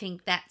 And I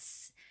think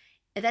that's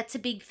a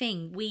big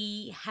thing.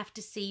 We have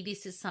to see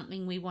this as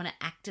something we want to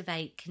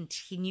activate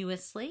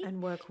continuously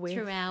and work with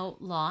through our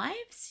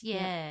lives.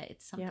 Yeah.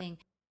 It's something.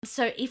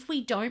 So if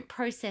we don't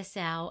process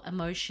our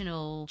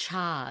emotional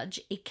charge,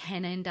 it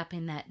can end up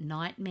in that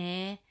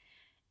nightmare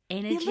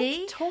energy. Yeah,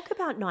 let's talk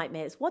about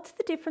nightmares. What's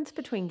the difference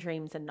between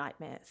dreams and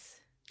nightmares?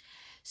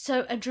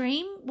 So a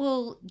dream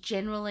will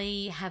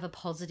generally have a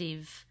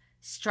positive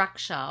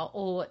structure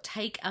or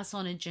take us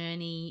on a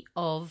journey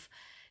of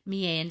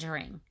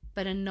meandering.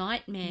 But a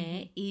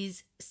nightmare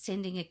is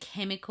sending a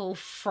chemical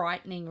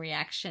frightening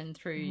reaction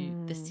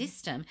through the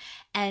system,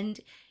 and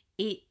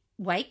it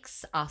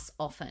wakes us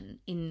often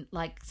in,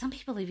 like, some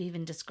people have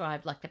even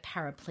described like the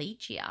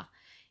paraplegia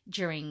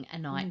during a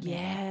nightmare.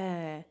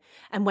 Yeah.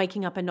 And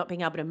waking up and not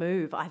being able to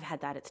move. I've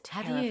had that. It's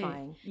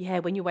terrifying. Yeah,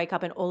 when you wake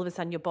up and all of a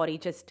sudden your body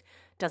just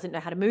doesn't know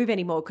how to move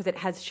anymore because it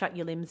has shut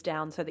your limbs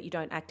down so that you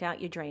don't act out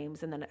your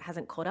dreams, and then it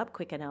hasn't caught up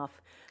quick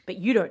enough. But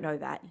you don't know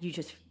that. You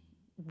just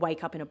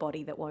wake up in a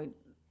body that won't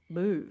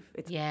move.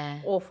 It's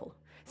awful.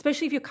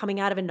 Especially if you're coming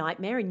out of a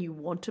nightmare and you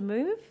want to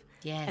move.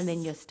 Yes. And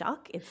then you're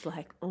stuck. It's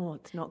like, oh,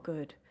 it's not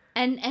good.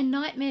 And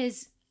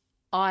nightmares,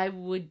 I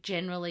would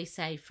generally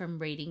say, from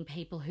reading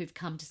people who've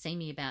come to see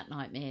me about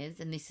nightmares,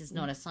 and this is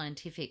not a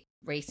scientific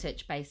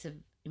research base of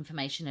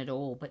information at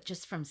all, but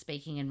just from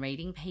speaking and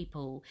reading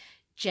people,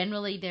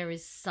 generally there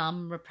is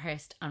some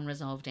repressed,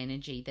 unresolved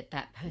energy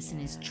that person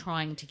is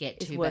trying to get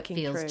to but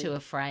feels too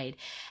afraid.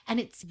 And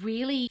it's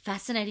really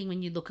fascinating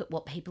when you look at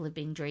what people have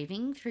been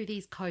dreaming through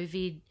these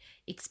COVID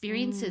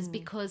experiences,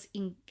 because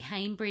in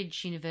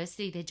Cambridge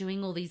University they're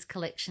doing all these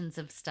collections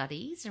of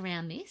studies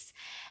around this,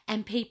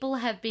 and people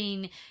have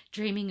been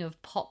dreaming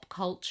of pop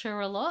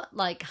culture a lot,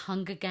 like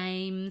Hunger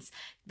Games,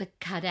 the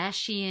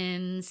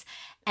Kardashians,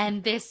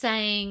 and they're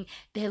saying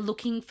they're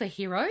looking for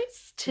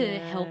heroes to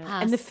help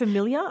us. And the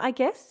familiar, I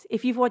guess.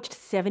 If you've watched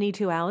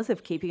 72 hours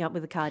of Keeping Up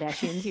with the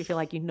Kardashians, you feel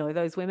like you know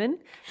those women.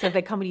 So if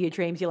they come into your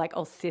dreams, you're like,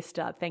 oh,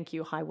 sister, thank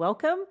you, hi,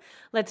 welcome.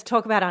 Let's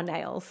talk about our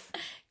nails.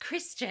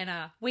 Kris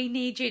Jenner, we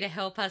need you to help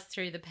help us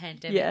through the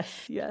pandemic.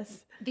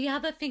 Yes. The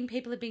other thing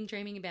people have been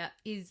dreaming about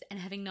is, and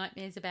having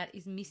nightmares about,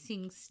 is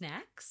missing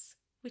snacks,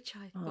 which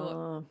I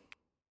thought...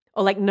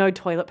 Or like no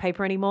toilet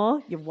paper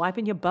anymore. You're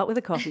wiping your butt with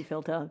a coffee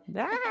filter.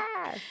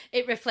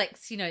 It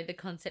reflects, the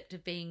concept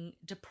of being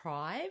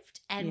deprived.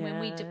 And when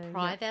we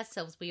deprive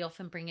ourselves, we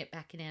often bring it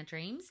back in our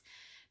dreams.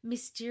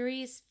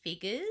 Mysterious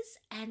figures,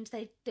 and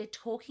they're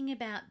talking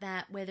about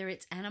that, whether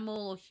it's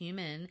animal or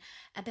human,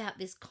 about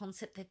this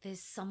concept that there's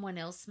someone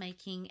else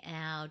making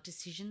our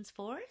decisions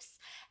for us,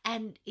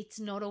 and it's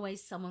not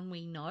always someone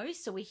we know.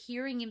 So we're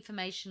hearing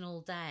information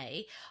all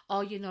day.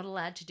 Oh, you're not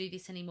allowed to do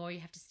this anymore.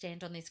 You have to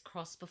stand on this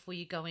cross before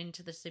you go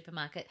into the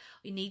supermarket.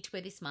 You need to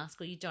wear this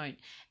mask or you don't.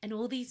 And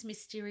all these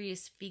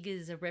mysterious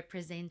figures are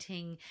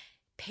representing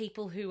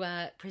people who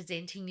are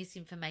presenting this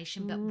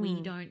information, but we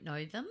don't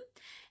know them.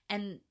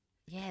 And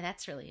yeah,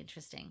 that's really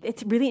interesting.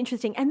 It's really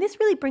interesting. And this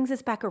really brings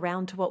us back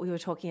around to what we were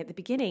talking at the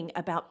beginning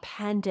about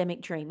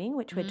pandemic dreaming,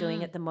 which we're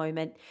doing at the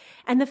moment,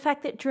 and the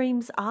fact that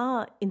dreams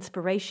are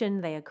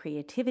inspiration, they are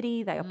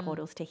creativity, they are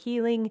portals to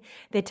healing,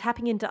 they're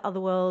tapping into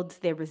other worlds,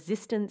 they're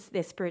resistance,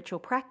 they're spiritual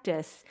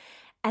practice.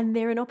 And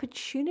they're an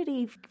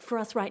opportunity for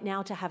us right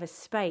now to have a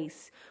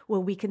space where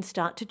we can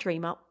start to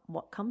dream up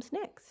what comes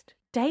next.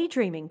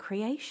 Daydreaming,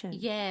 creation.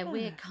 Yeah,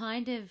 we're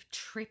kind of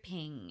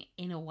tripping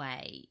in a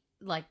way,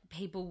 like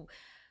people...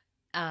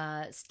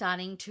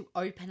 starting to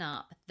open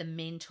up the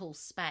mental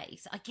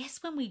space. I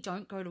guess when we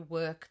don't go to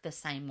work the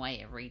same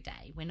way every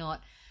day, we're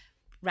not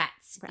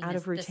rats out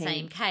of routine. The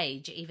same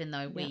cage, even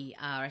though we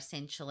are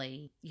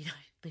essentially,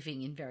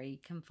 living in very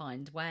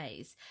confined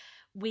ways.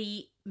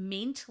 We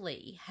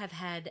mentally have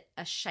had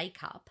a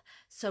shake-up,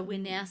 so we're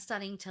now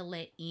starting to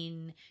let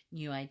in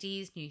new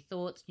ideas, new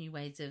thoughts, new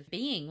ways of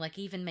being, like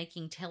even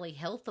making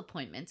telehealth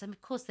appointments. And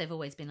of course, they've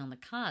always been on the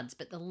cards,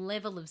 but the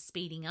level of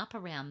speeding up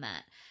around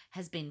that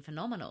has been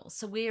phenomenal.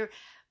 So we're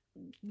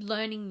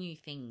learning new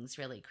things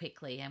really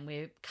quickly, and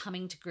we're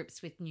coming to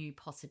grips with new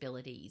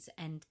possibilities,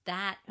 and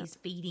that is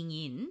feeding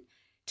in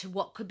to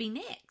what could be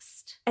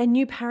next. And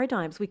new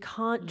paradigms. We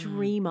can't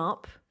dream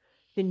up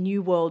the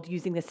new world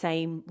using the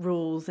same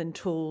rules and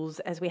tools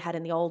as we had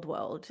in the old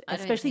world,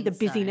 especially the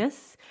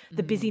busyness,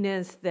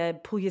 the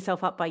pull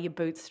yourself up by your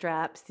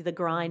bootstraps, the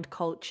grind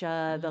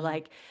culture,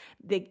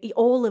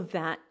 all of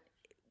that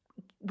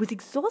was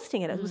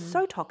exhausting. It was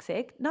so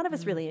toxic. None of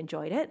us really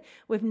enjoyed it.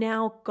 We've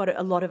now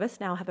a lot of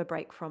us now have a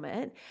break from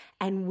it,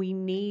 and we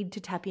need to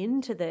tap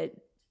into the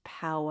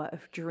power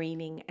of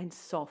dreaming and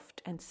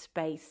soft and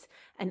space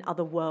and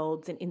other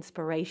worlds and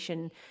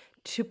inspiration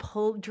to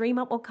dream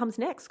up what comes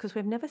next, because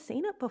we've never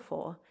seen it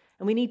before.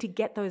 And we need to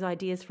get those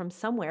ideas from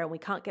somewhere, and we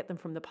can't get them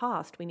from the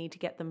past. We need to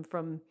get them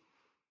from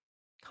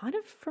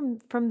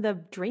the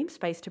dream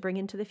space to bring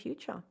into the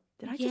future.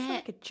 Did I just sound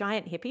like a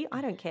giant hippie?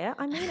 I don't care.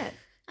 I mean it.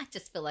 I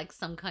just feel like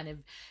some kind of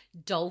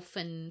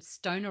dolphin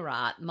stoner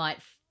art might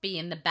be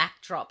in the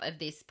backdrop of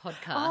this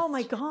podcast. Oh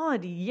my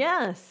God,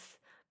 yes.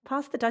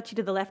 Pass the Dutchie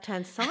to the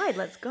left-hand side.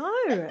 Let's go.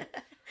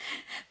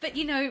 But,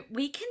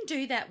 we can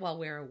do that while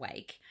we're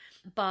awake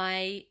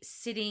by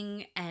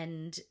sitting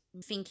and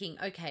thinking,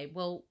 okay,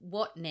 well,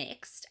 what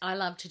next? I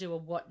love to do a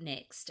what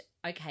next.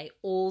 Okay,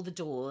 all the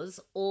doors,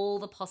 all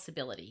the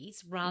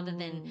possibilities, rather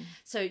than...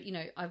 So,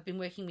 I've been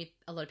working with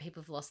a lot of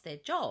people who've lost their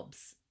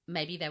jobs.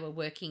 Maybe they were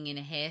working in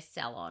a hair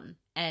salon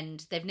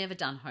and they've never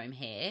done home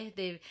hair.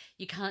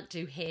 You can't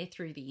do hair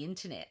through the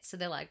internet. So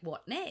they're like,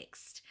 what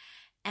next?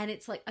 And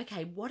it's like,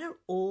 okay, what are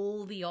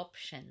all the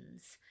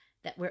options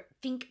that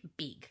think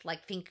big,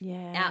 like think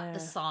out the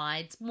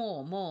sides,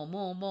 more.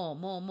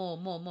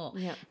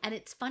 Yeah. And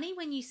it's funny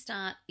when you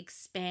start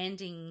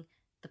expanding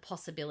the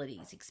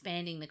possibilities,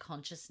 expanding the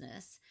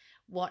consciousness,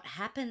 what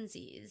happens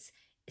is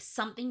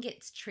something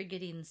gets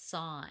triggered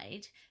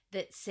inside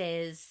that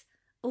says,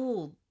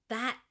 oh,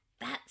 that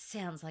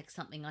sounds like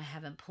something I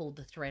haven't pulled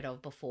the thread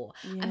of before.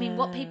 Yeah. I mean,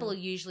 what people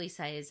usually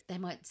say is they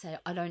might say,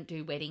 I don't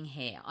do wedding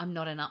hair. I'm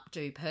not an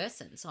updo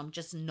person, so I'm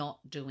just not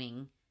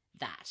doing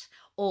that.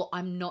 Or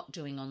I'm not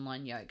doing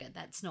online yoga.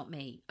 That's not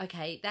me.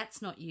 Okay,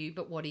 that's not you,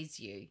 but what is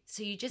you?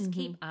 So you just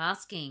keep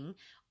asking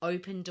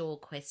open door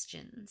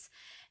questions.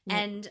 Yeah.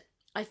 And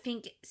I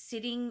think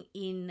sitting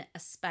in a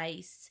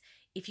space,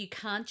 if you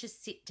can't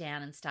just sit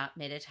down and start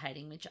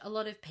meditating, which a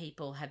lot of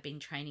people have been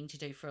training to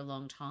do for a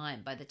long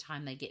time, by the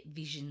time they get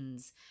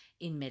visions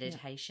in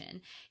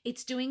meditation,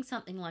 it's doing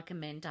something like a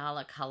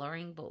mandala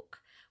coloring book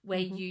where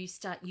you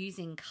start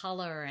using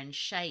color and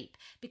shape,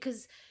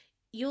 because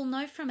you'll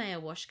know from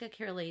ayahuasca,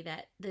 Kiralee,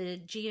 that the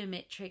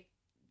geometric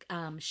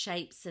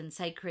shapes and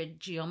sacred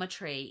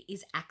geometry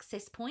is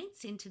access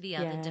points into the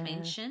other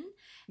dimension.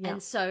 Yeah.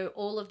 And so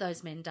all of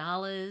those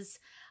mandalas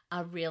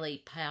are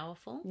really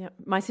powerful. Yeah.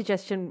 My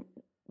suggestion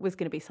was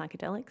going to be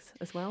psychedelics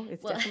as well.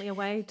 It's definitely a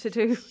way to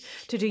do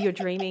your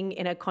dreaming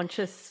in a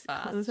conscious,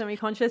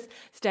 semi-conscious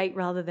state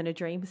rather than a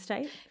dream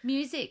state.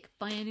 Music,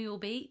 binaural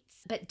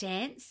beats, but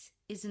dance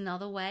is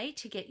another way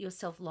to get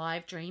yourself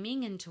live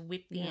dreaming and to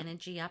whip the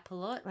energy up a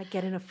lot. Like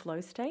get in a flow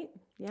state.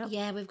 Yeah.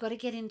 Yeah, we've got to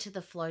get into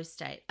the flow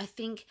state. I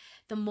think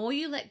the more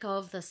you let go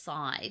of the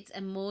sides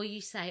and more you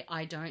say,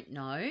 I don't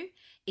know,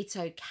 it's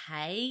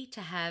okay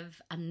to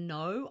have a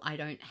no, I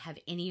don't have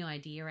any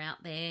idea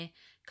out there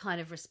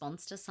kind of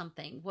response to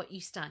something. What you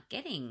start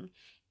getting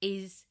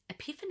is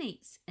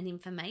epiphanies and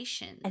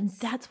information. And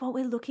that's what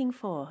we're looking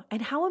for.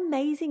 And how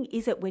amazing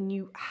is it when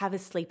you have a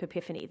sleep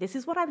epiphany? This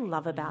is what I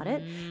love about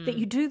it, that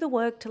you do the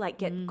work to like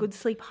get good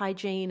sleep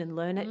hygiene and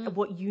learn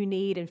what you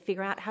need and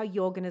figure out how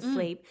you're going to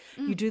sleep.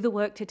 You do the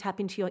work to tap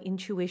into your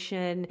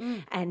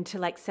intuition and to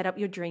like set up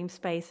your dream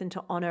space and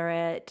to honor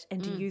it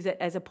and to use it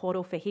as a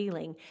portal for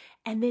healing.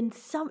 And then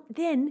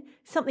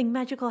something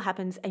magical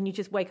happens and you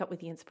just wake up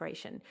with the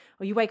inspiration,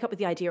 or you wake up with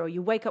the idea, or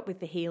you wake up with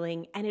the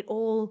healing, and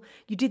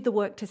you did the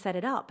work to set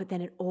it up, but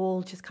then it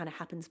all just kind of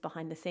happens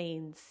behind the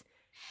scenes.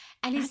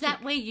 And is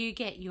that where you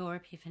get your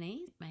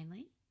epiphanies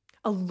mainly?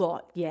 A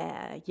lot,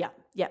 yeah.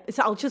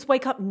 So I'll just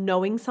wake up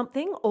knowing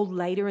something, or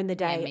later in the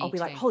day I'll be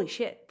like, holy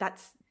shit,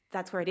 that's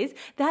where it is.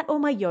 That or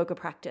my yoga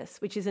practice,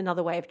 which is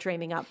another way of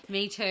dreaming up.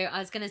 Me too. I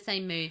was going to say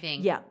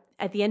moving. Yeah.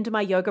 At the end of my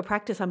yoga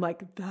practice, I'm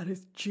like, that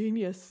is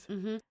genius.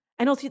 Mm-hmm.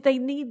 And also they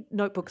need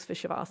notebooks for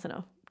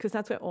Shavasana, because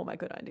that's where all my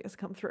good ideas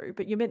come through.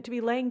 But you're meant to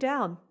be laying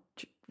down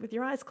with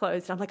your eyes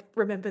closed. I'm like,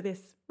 remember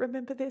this,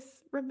 remember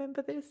this,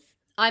 remember this.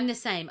 I'm the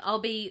same.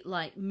 I'll be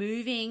like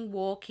moving,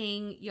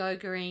 walking,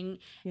 yogaing,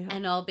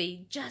 and I'll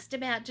be just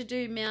about to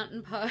do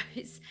mountain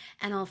pose,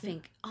 and I'll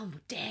think, oh,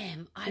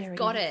 damn, I've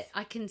got it.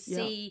 I can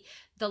see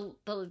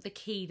the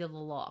key to the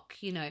lock,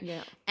 you know.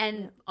 Yeah.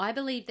 And I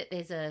believe that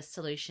there's a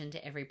solution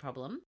to every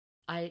problem.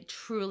 I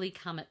truly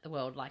come at the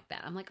world like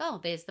that. I'm like, oh,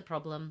 there's the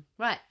problem.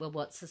 Right. Well,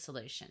 what's the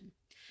solution?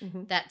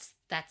 Mm-hmm. That's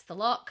the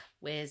lock.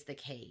 Where's the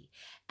key?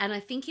 And I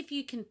think if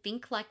you can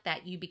think like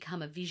that, you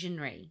become a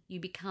visionary. You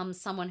become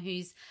someone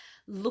who's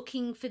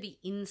looking for the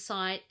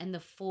insight and the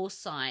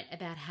foresight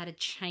about how to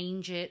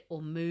change it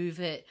or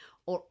move it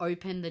or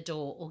open the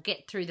door or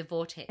get through the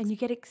vortex. And you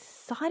get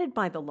excited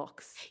by the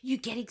locks. You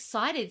get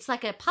excited. It's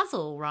like a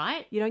puzzle,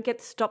 right? You don't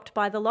get stopped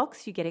by the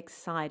locks. You get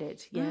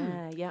excited.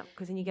 Yeah,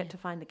 because then you get to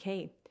find the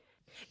key.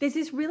 There's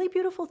this really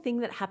beautiful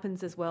thing that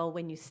happens as well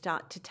when you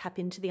start to tap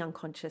into the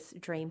unconscious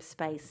dream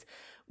space,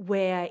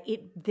 where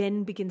it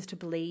then begins to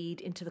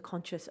bleed into the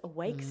conscious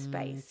awake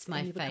space. It's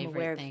my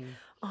favorite thing.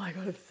 Oh my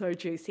God, it's so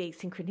juicy.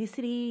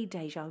 Synchronicity,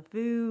 deja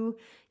vu.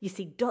 You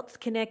see dots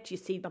connect. You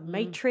see the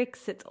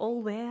matrix. It's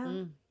all there.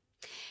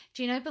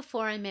 Do you know,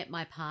 before I met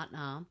my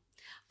partner,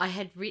 I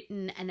had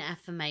written an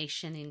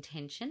affirmation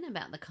intention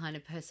about the kind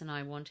of person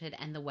I wanted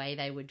and the way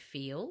they would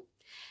feel.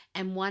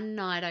 And one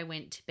night I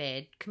went to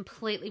bed,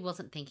 completely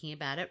wasn't thinking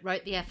about it,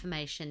 wrote the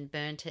affirmation,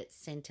 burnt it,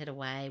 sent it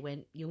away,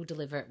 went, you'll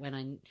deliver it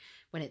when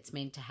it's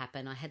meant to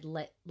happen. I had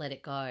let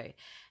it go.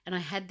 And I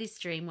had this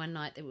dream one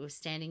night that we were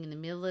standing in the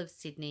middle of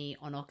Sydney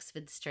on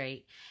Oxford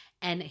Street,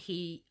 and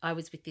I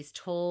was with this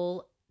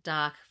tall,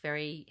 dark,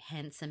 very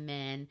handsome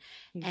man.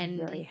 He's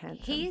very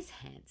handsome. He is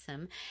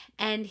handsome.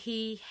 And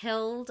he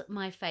held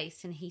my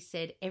face and he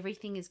said,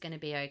 everything is going to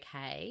be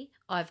okay.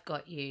 I've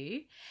got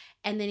you.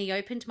 And then he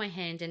opened my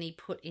hand and he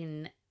put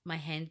in my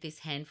hand this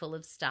handful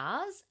of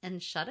stars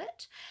and shut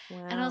it.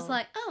 Wow. And I was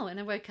like, oh, and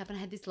I woke up and I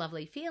had this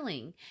lovely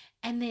feeling.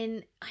 And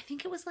then I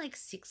think it was like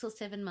 6 or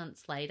 7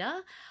 months later,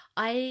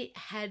 I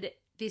had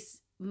this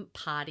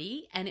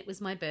party and it was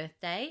my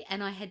birthday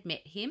and I had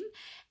met him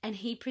and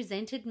he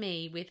presented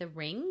me with a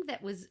ring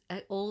that was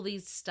all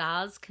these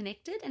stars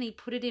connected, and he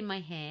put it in my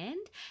hand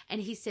and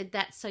he said,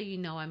 that's so you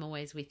know I'm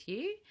always with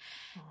you.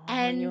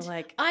 And you're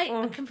like,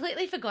 I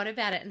completely forgot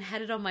about it and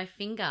had it on my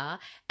finger,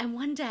 and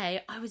one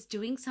day I was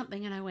doing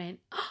something and I went,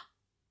 oh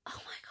my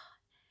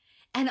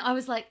God. And I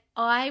was like,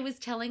 I was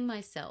telling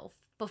myself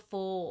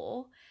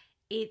before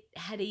it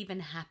had even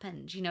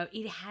happened, you know,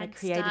 it had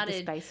started the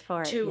space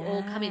for it. To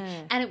all come in.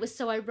 And it was,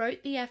 so I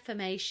wrote the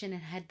affirmation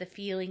and had the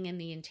feeling and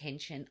the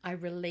intention. I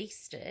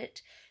released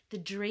it. The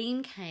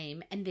dream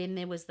came, and then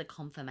there was the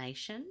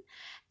confirmation.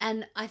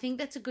 And I think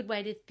that's a good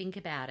way to think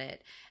about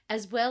it,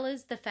 as well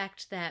as the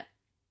fact that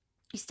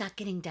you start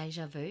getting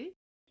deja vu.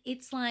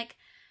 It's like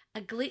a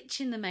glitch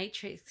in the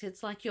matrix.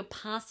 It's like you're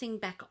passing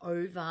back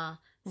over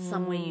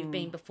somewhere you've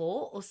been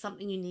before or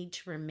something you need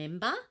to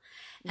remember.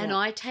 Yeah. And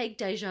I take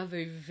deja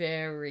vu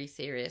very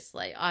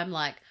seriously. I'm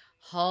like,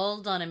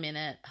 hold on a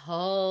minute.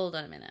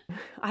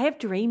 I have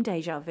dream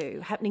deja vu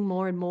happening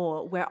more and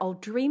more, where I'll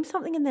dream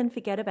something and then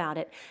forget about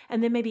it.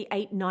 And then maybe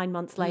 8-9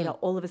 months later,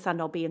 all of a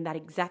sudden I'll be in that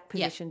exact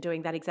position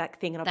doing that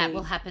exact thing. And that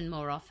will happen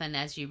more often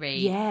as you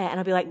read. Yeah. And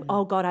I'll be like,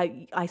 oh God,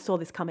 I saw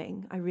this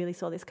coming. I really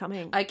saw this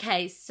coming.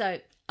 Okay. So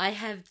I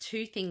have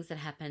 2 things that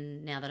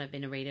happen now that I've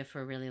been a reader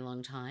for a really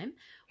long time.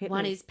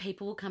 One is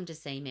people will come to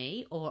see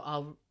me, or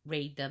I'll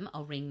read them,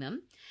 I'll ring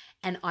them,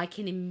 and I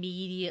can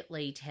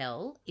immediately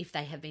tell if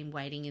they have been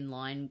waiting in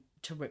line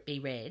to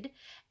be read,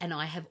 and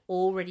I have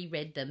already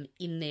read them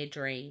in their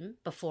dream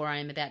before I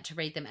am about to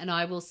read them. And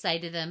I will say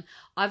to them,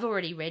 I've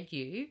already read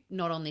you,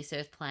 not on this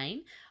earth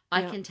plane.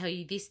 I can tell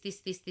you this,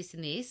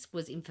 and this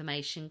was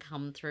information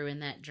come through in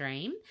that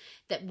dream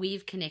that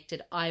we've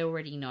connected. I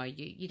already know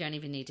you. You don't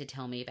even need to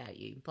tell me about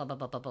you. Blah, blah,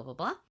 blah, blah, blah, blah,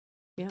 blah.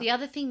 Yeah. The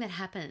other thing that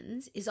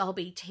happens is I'll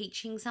be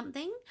teaching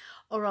something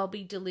or I'll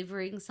be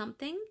delivering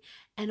something,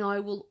 and I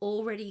will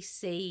already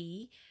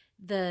see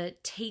the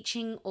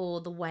teaching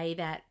or the way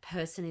that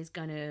person is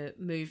going to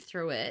move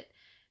through it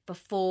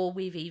before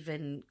we've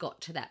even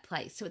got to that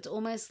place. So it's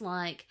almost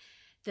like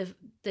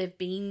they've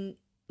been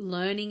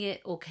learning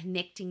it or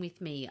connecting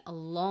with me a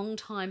long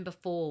time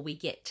before we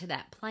get to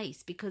that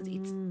place, because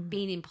it's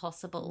been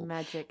impossible.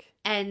 Magic.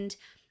 And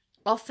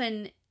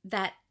often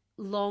that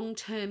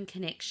long-term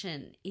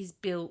connection is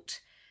built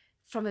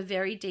from a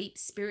very deep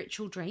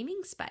spiritual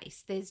dreaming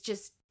space. There's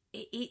just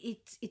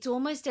it's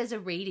almost, as a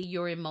reader,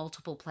 you're in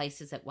multiple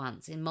places at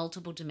once, in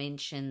multiple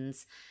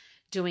dimensions,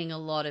 doing a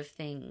lot of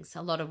things,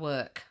 a lot of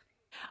work.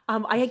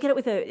 I get it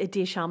with a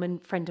dear shaman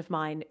friend of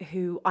mine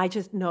who I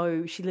just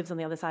know she lives on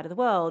the other side of the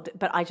world,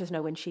 but I just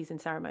know when she's in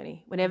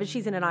ceremony. Whenever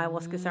she's in an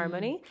ayahuasca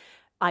ceremony,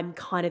 I'm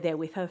kind of there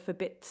with her for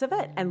bits of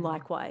it. And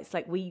likewise,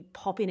 like we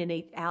pop in and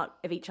eat out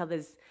of each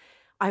other's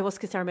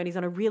ayahuasca ceremonies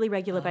on a really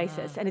regular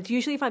basis. And it's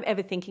usually, if I'm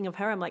ever thinking of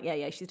her, I'm like,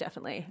 yeah, she's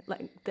definitely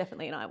an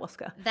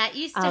ayahuasca. That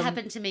used to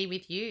happen to me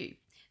with you.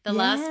 The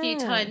last few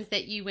times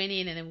that you went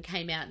in and then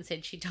came out and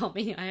said, she told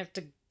me I have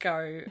to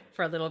go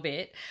for a little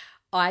bit,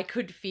 I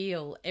could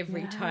feel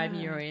every time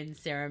you were in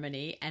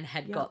ceremony and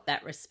had got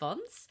that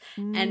response.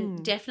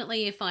 And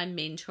definitely if I'm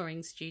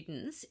mentoring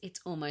students, it's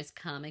almost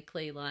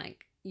karmically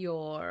like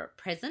you're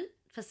present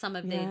for some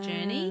of their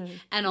journey,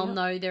 and I'll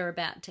know they're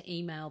about to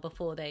email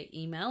before they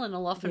email, and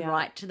I'll often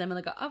write to them and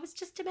they go, I was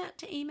just about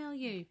to email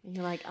you. And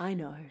you're like, I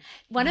know.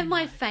 One of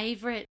my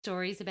favourite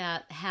stories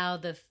about how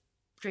the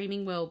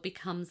dreaming world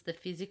becomes the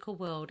physical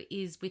world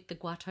is with the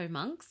Guato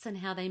monks and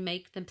how they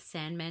make the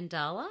sand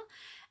mandala.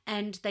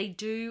 And they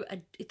do,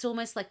 it's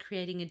almost like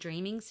creating a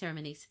dreaming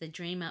ceremony. So they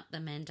dream up the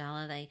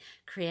mandala, they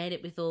create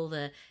it with all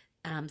the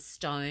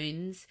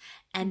stones,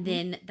 and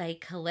then they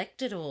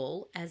collect it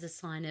all as a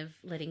sign of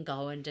letting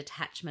go and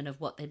detachment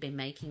of what they've been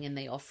making, and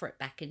they offer it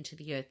back into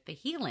the earth for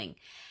healing.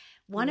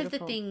 One of the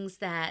things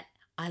that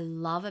I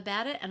love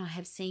about it, and I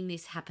have seen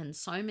this happen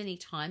so many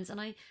times, and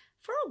I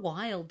for a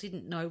while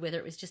didn't know whether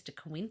it was just a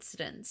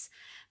coincidence,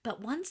 but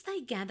once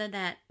they gather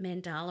that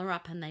mandala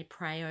up and they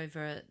pray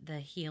over the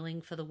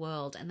healing for the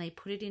world and they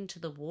put it into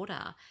the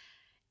water,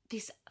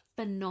 this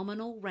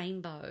phenomenal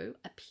rainbow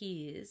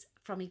appears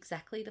from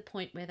exactly the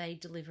point where they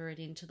deliver it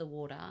into the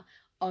water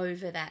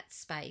over that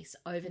space,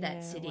 over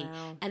that city.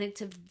 Wow. And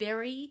it's a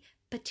very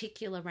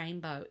particular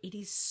rainbow. It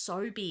is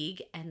so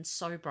big and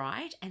so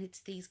bright, and it's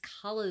these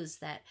colours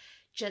that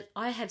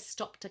I have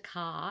stopped a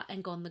car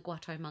and gone, the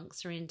Guato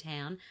monks are in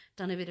town,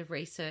 done a bit of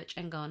research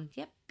and gone,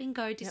 yep,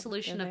 bingo,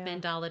 dissolution of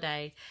Mandala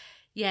Day.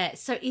 Yeah,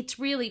 so it's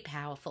really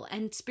powerful.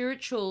 And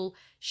spiritual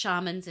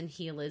shamans and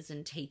healers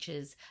and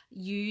teachers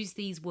use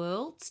these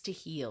worlds to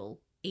heal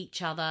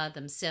each other,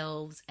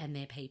 themselves, and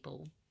their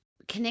people.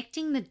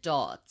 Connecting the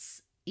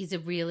dots is a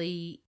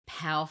really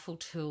powerful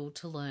tool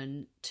to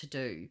learn to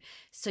do.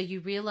 So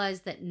you realise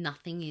that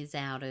nothing is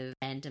out of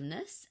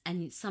randomness,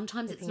 and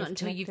sometimes it's not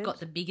until you've got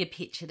the bigger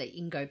picture that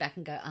you can go back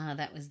and go,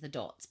 that was the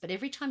dots. But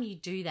every time you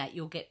do that,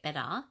 you'll get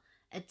better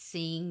at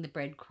seeing the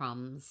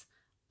breadcrumbs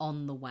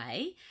on the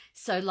way.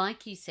 So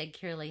like you said,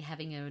 Kiralee,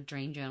 having a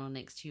dream journal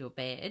next to your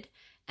bed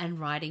and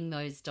writing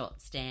those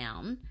dots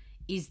down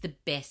is the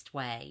best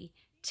way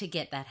to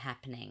get that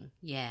happening.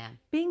 Yeah.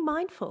 Being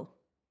mindful.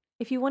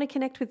 If you want to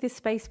connect with this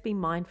space, be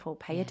mindful,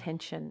 pay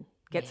attention,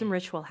 get some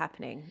ritual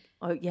happening.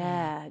 Oh,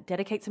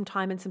 dedicate some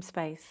time and some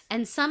space.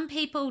 And some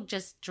people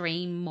just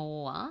dream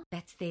more.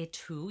 That's their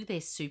tool, their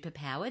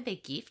superpower, their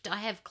gift. I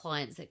have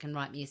clients that can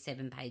write me a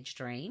 7-page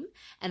dream,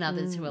 and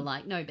others who are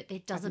like, no, but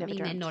that doesn't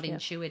mean they're not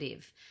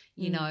intuitive.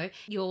 You know,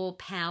 your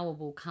power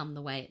will come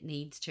the way it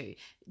needs to.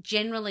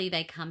 Generally,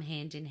 they come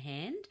hand in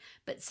hand,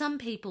 but some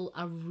people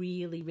are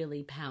really,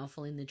 really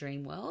powerful in the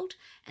dream world,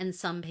 and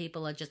some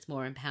people are just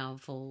more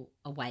powerful,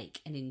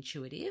 awake and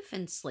intuitive,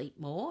 and sleep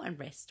more and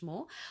rest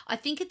more. I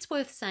think it's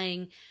worth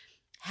saying,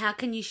 how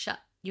can you shut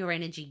your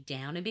energy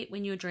down a bit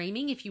when you're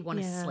dreaming if you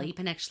want to sleep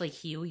and actually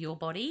heal your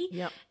body?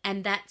 Yep.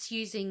 And that's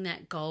using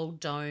that gold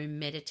dome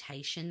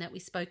meditation that we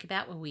spoke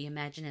about, where we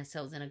imagine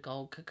ourselves in a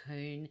gold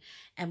cocoon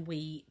and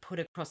we put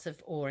a cross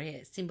of, or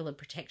a symbol of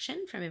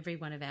protection from every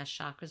one of our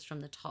chakras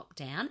from the top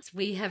down. So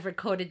we have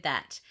recorded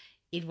that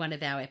in one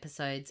of our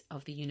episodes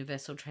of the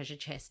Universal Treasure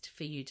Chest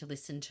for you to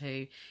listen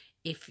to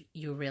if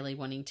you're really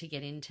wanting to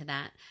get into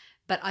that.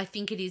 But I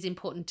think it is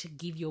important to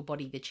give your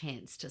body the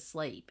chance to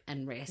sleep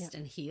and rest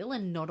and heal,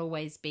 and not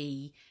always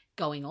be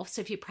going off.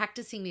 So if you're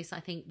practicing this, I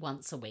think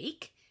once a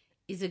week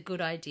is a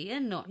good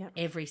idea, not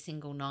every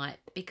single night,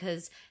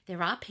 because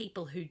there are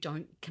people who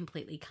don't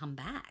completely come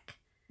back.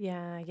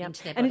 Yeah.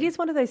 Into their and body. it is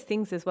one of those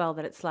things as well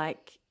that it's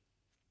like,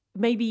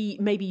 maybe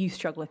you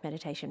struggle with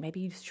meditation. Maybe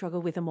you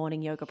struggle with a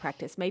morning yoga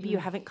practice. Maybe you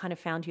haven't kind of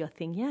found your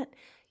thing yet.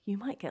 You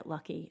might get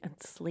lucky and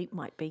sleep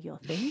might be your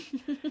thing.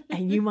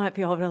 And you might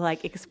be able to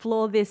like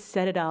explore this,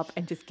 set it up,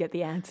 and just get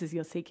the answers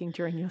you're seeking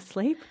during your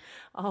sleep.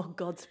 Oh,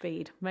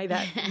 Godspeed. May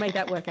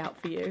that work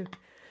out for you.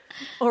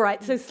 All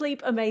right. So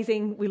sleep,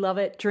 amazing. We love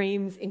it.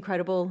 Dreams,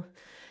 incredible.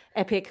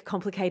 epic,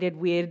 complicated,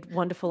 weird,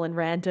 wonderful and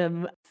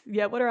random.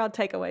 Yeah, what are our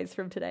takeaways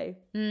from today?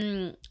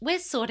 We're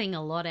sorting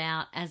a lot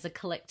out as a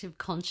collective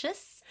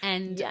conscious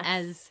and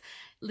as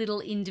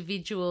little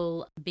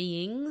individual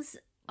beings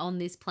on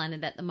this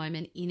planet at the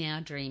moment in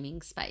our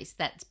dreaming space.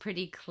 That's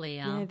pretty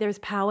clear. Yeah, there's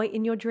power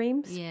in your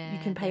dreams. Yeah, you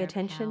can pay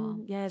attention.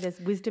 power. Yeah,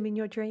 there's wisdom in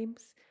your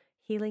dreams,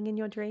 healing in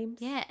your dreams.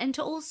 Yeah, and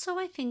to also,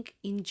 I think,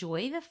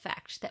 enjoy the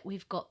fact that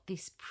we've got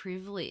this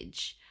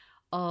privilege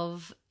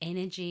of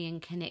energy and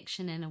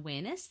connection and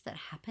awareness that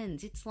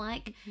happens. It's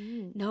like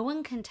no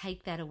one can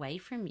take that away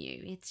from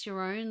you. It's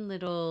your own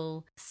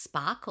little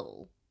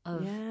sparkle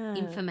of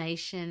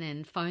information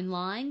and phone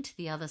line to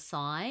the other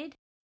side.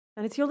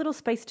 And it's your little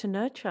space to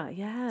nurture.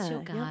 Yeah. It's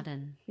your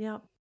garden. Yeah.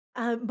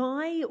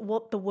 My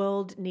What the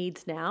World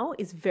Needs Now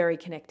is very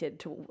connected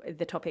to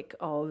the topic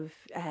of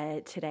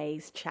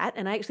today's chat.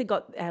 And I actually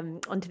got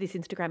onto this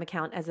Instagram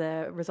account as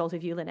a result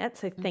of you, Lynette.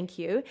 So thank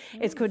you.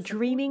 It's called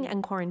Dreaming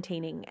and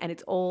Quarantining. And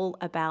it's all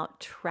about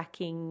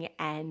tracking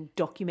and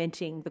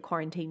documenting the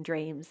quarantine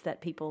dreams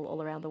that people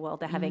all around the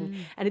world are having.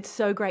 And it's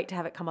so great to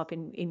have it come up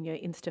in your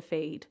Insta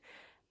feed.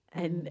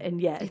 And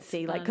yeah, it's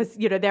see, like, because,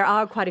 you know, there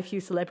are quite a few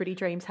celebrity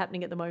dreams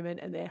happening at the moment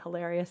and they're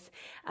hilarious.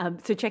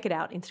 So check it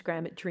out,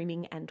 Instagram at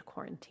Dreaming and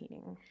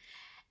Quarantining.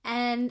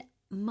 And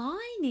mine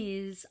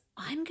is,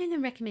 I'm going to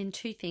recommend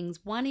two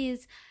things. One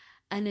is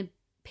a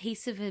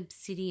piece of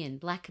obsidian,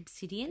 black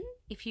obsidian.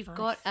 If you've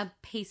got a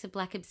piece of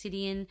black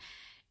obsidian,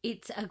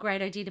 it's a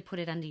great idea to put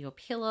it under your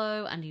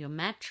pillow, under your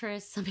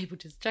mattress. Some people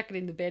just chuck it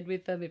in the bed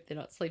with them if they're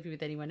not sleeping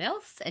with anyone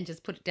else and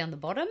just put it down the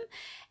bottom.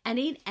 And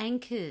it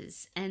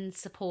anchors and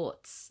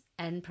supports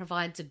and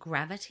provides a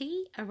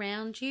gravity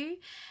around you.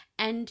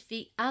 And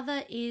the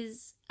other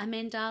is a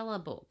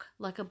mandala book,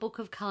 like a book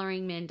of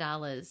colouring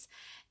mandalas.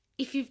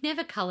 If you've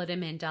never coloured a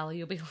mandala,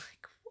 you'll be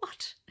like,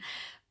 what?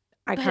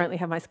 I currently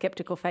have my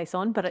skeptical face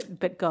on,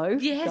 but go.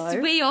 Yes, go.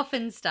 We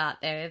often start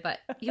there, but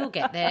you'll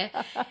get there.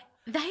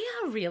 They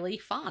are really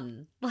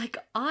fun. Like,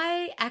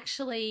 I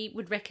actually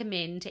would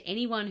recommend to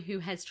anyone who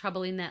has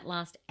trouble in that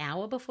last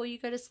hour before you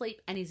go to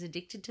sleep and is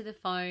addicted to the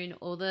phone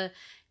or the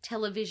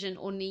television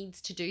or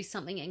needs to do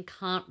something and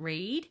can't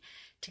read,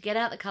 to get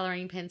out the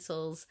colouring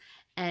pencils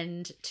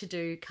and to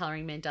do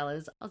colouring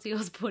mandalas. Ozzy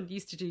Osbourne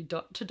used to do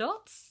dot to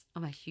dots.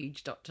 I'm a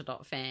huge dot to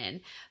dot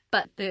fan.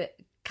 But the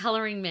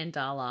colouring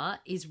mandala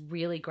is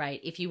really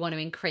great if you want to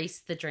increase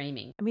the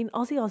dreaming. I mean,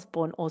 Ozzy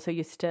Osbourne also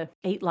used to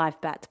eat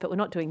live bats, but we're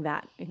not doing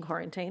that in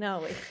quarantine,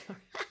 are we?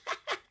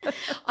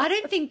 I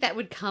don't think that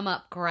would come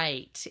up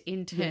great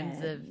in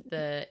terms of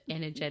the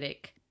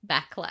energetic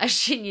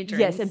backlash in your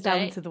dream Yes, and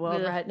balance of the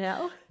world right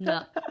now.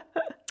 No.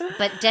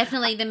 But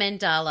definitely the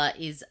mandala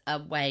is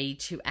a way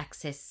to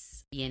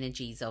access the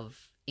energies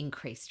of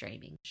increased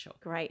dreaming. Sure.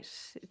 Great.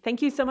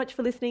 Thank you so much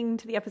for listening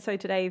to the episode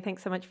today.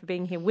 Thanks so much for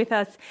being here with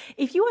us.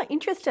 If you are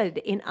interested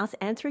in us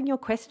answering your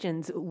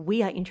questions,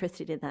 we are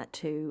interested in that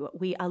too.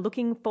 We are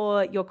looking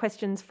for your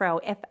questions for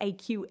our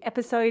FAQ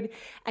episode,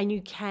 and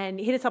you can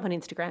hit us up on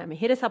Instagram,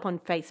 hit us up on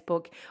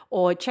Facebook,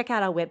 or check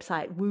out our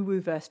website,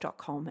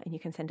 woowooverse.com, and you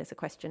can send us a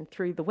question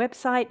through the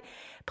website.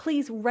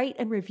 Please rate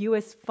and review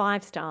us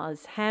 5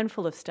 stars,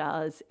 handful of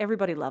stars.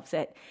 Everybody loves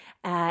it.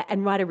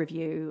 And write a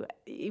review.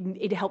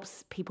 It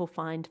helps people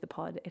find the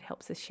pod. It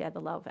helps us share the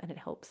love, and it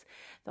helps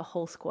the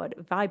whole squad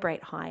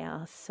vibrate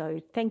higher.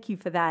 So thank you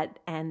for that.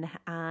 And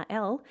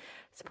Elle,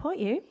 support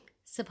you.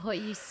 Support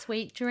you,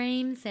 sweet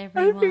dreams,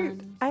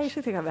 everyone. I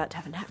actually think I'm about to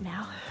have a nap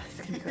now. It's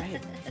going to be great.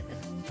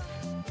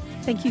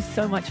 Thank you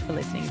so much for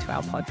listening to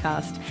our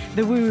podcast.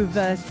 The Woo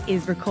Verse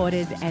is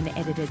recorded and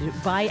edited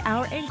by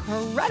our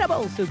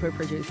incredible super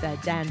producer,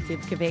 Dan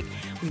Zivkovic.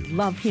 We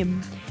love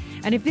him.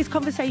 And if this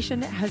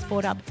conversation has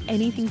brought up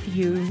anything for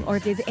you, or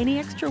if there's any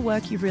extra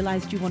work you've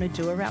realised you want to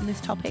do around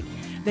this topic,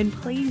 then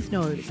please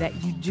know that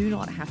you do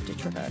not have to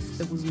traverse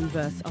the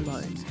woo-woo-verse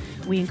alone.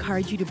 We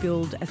encourage you to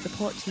build a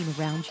support team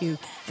around you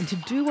and to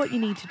do what you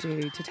need to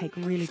do to take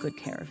really good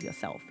care of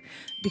yourself,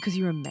 because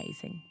you're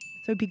amazing.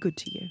 So be good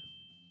to you.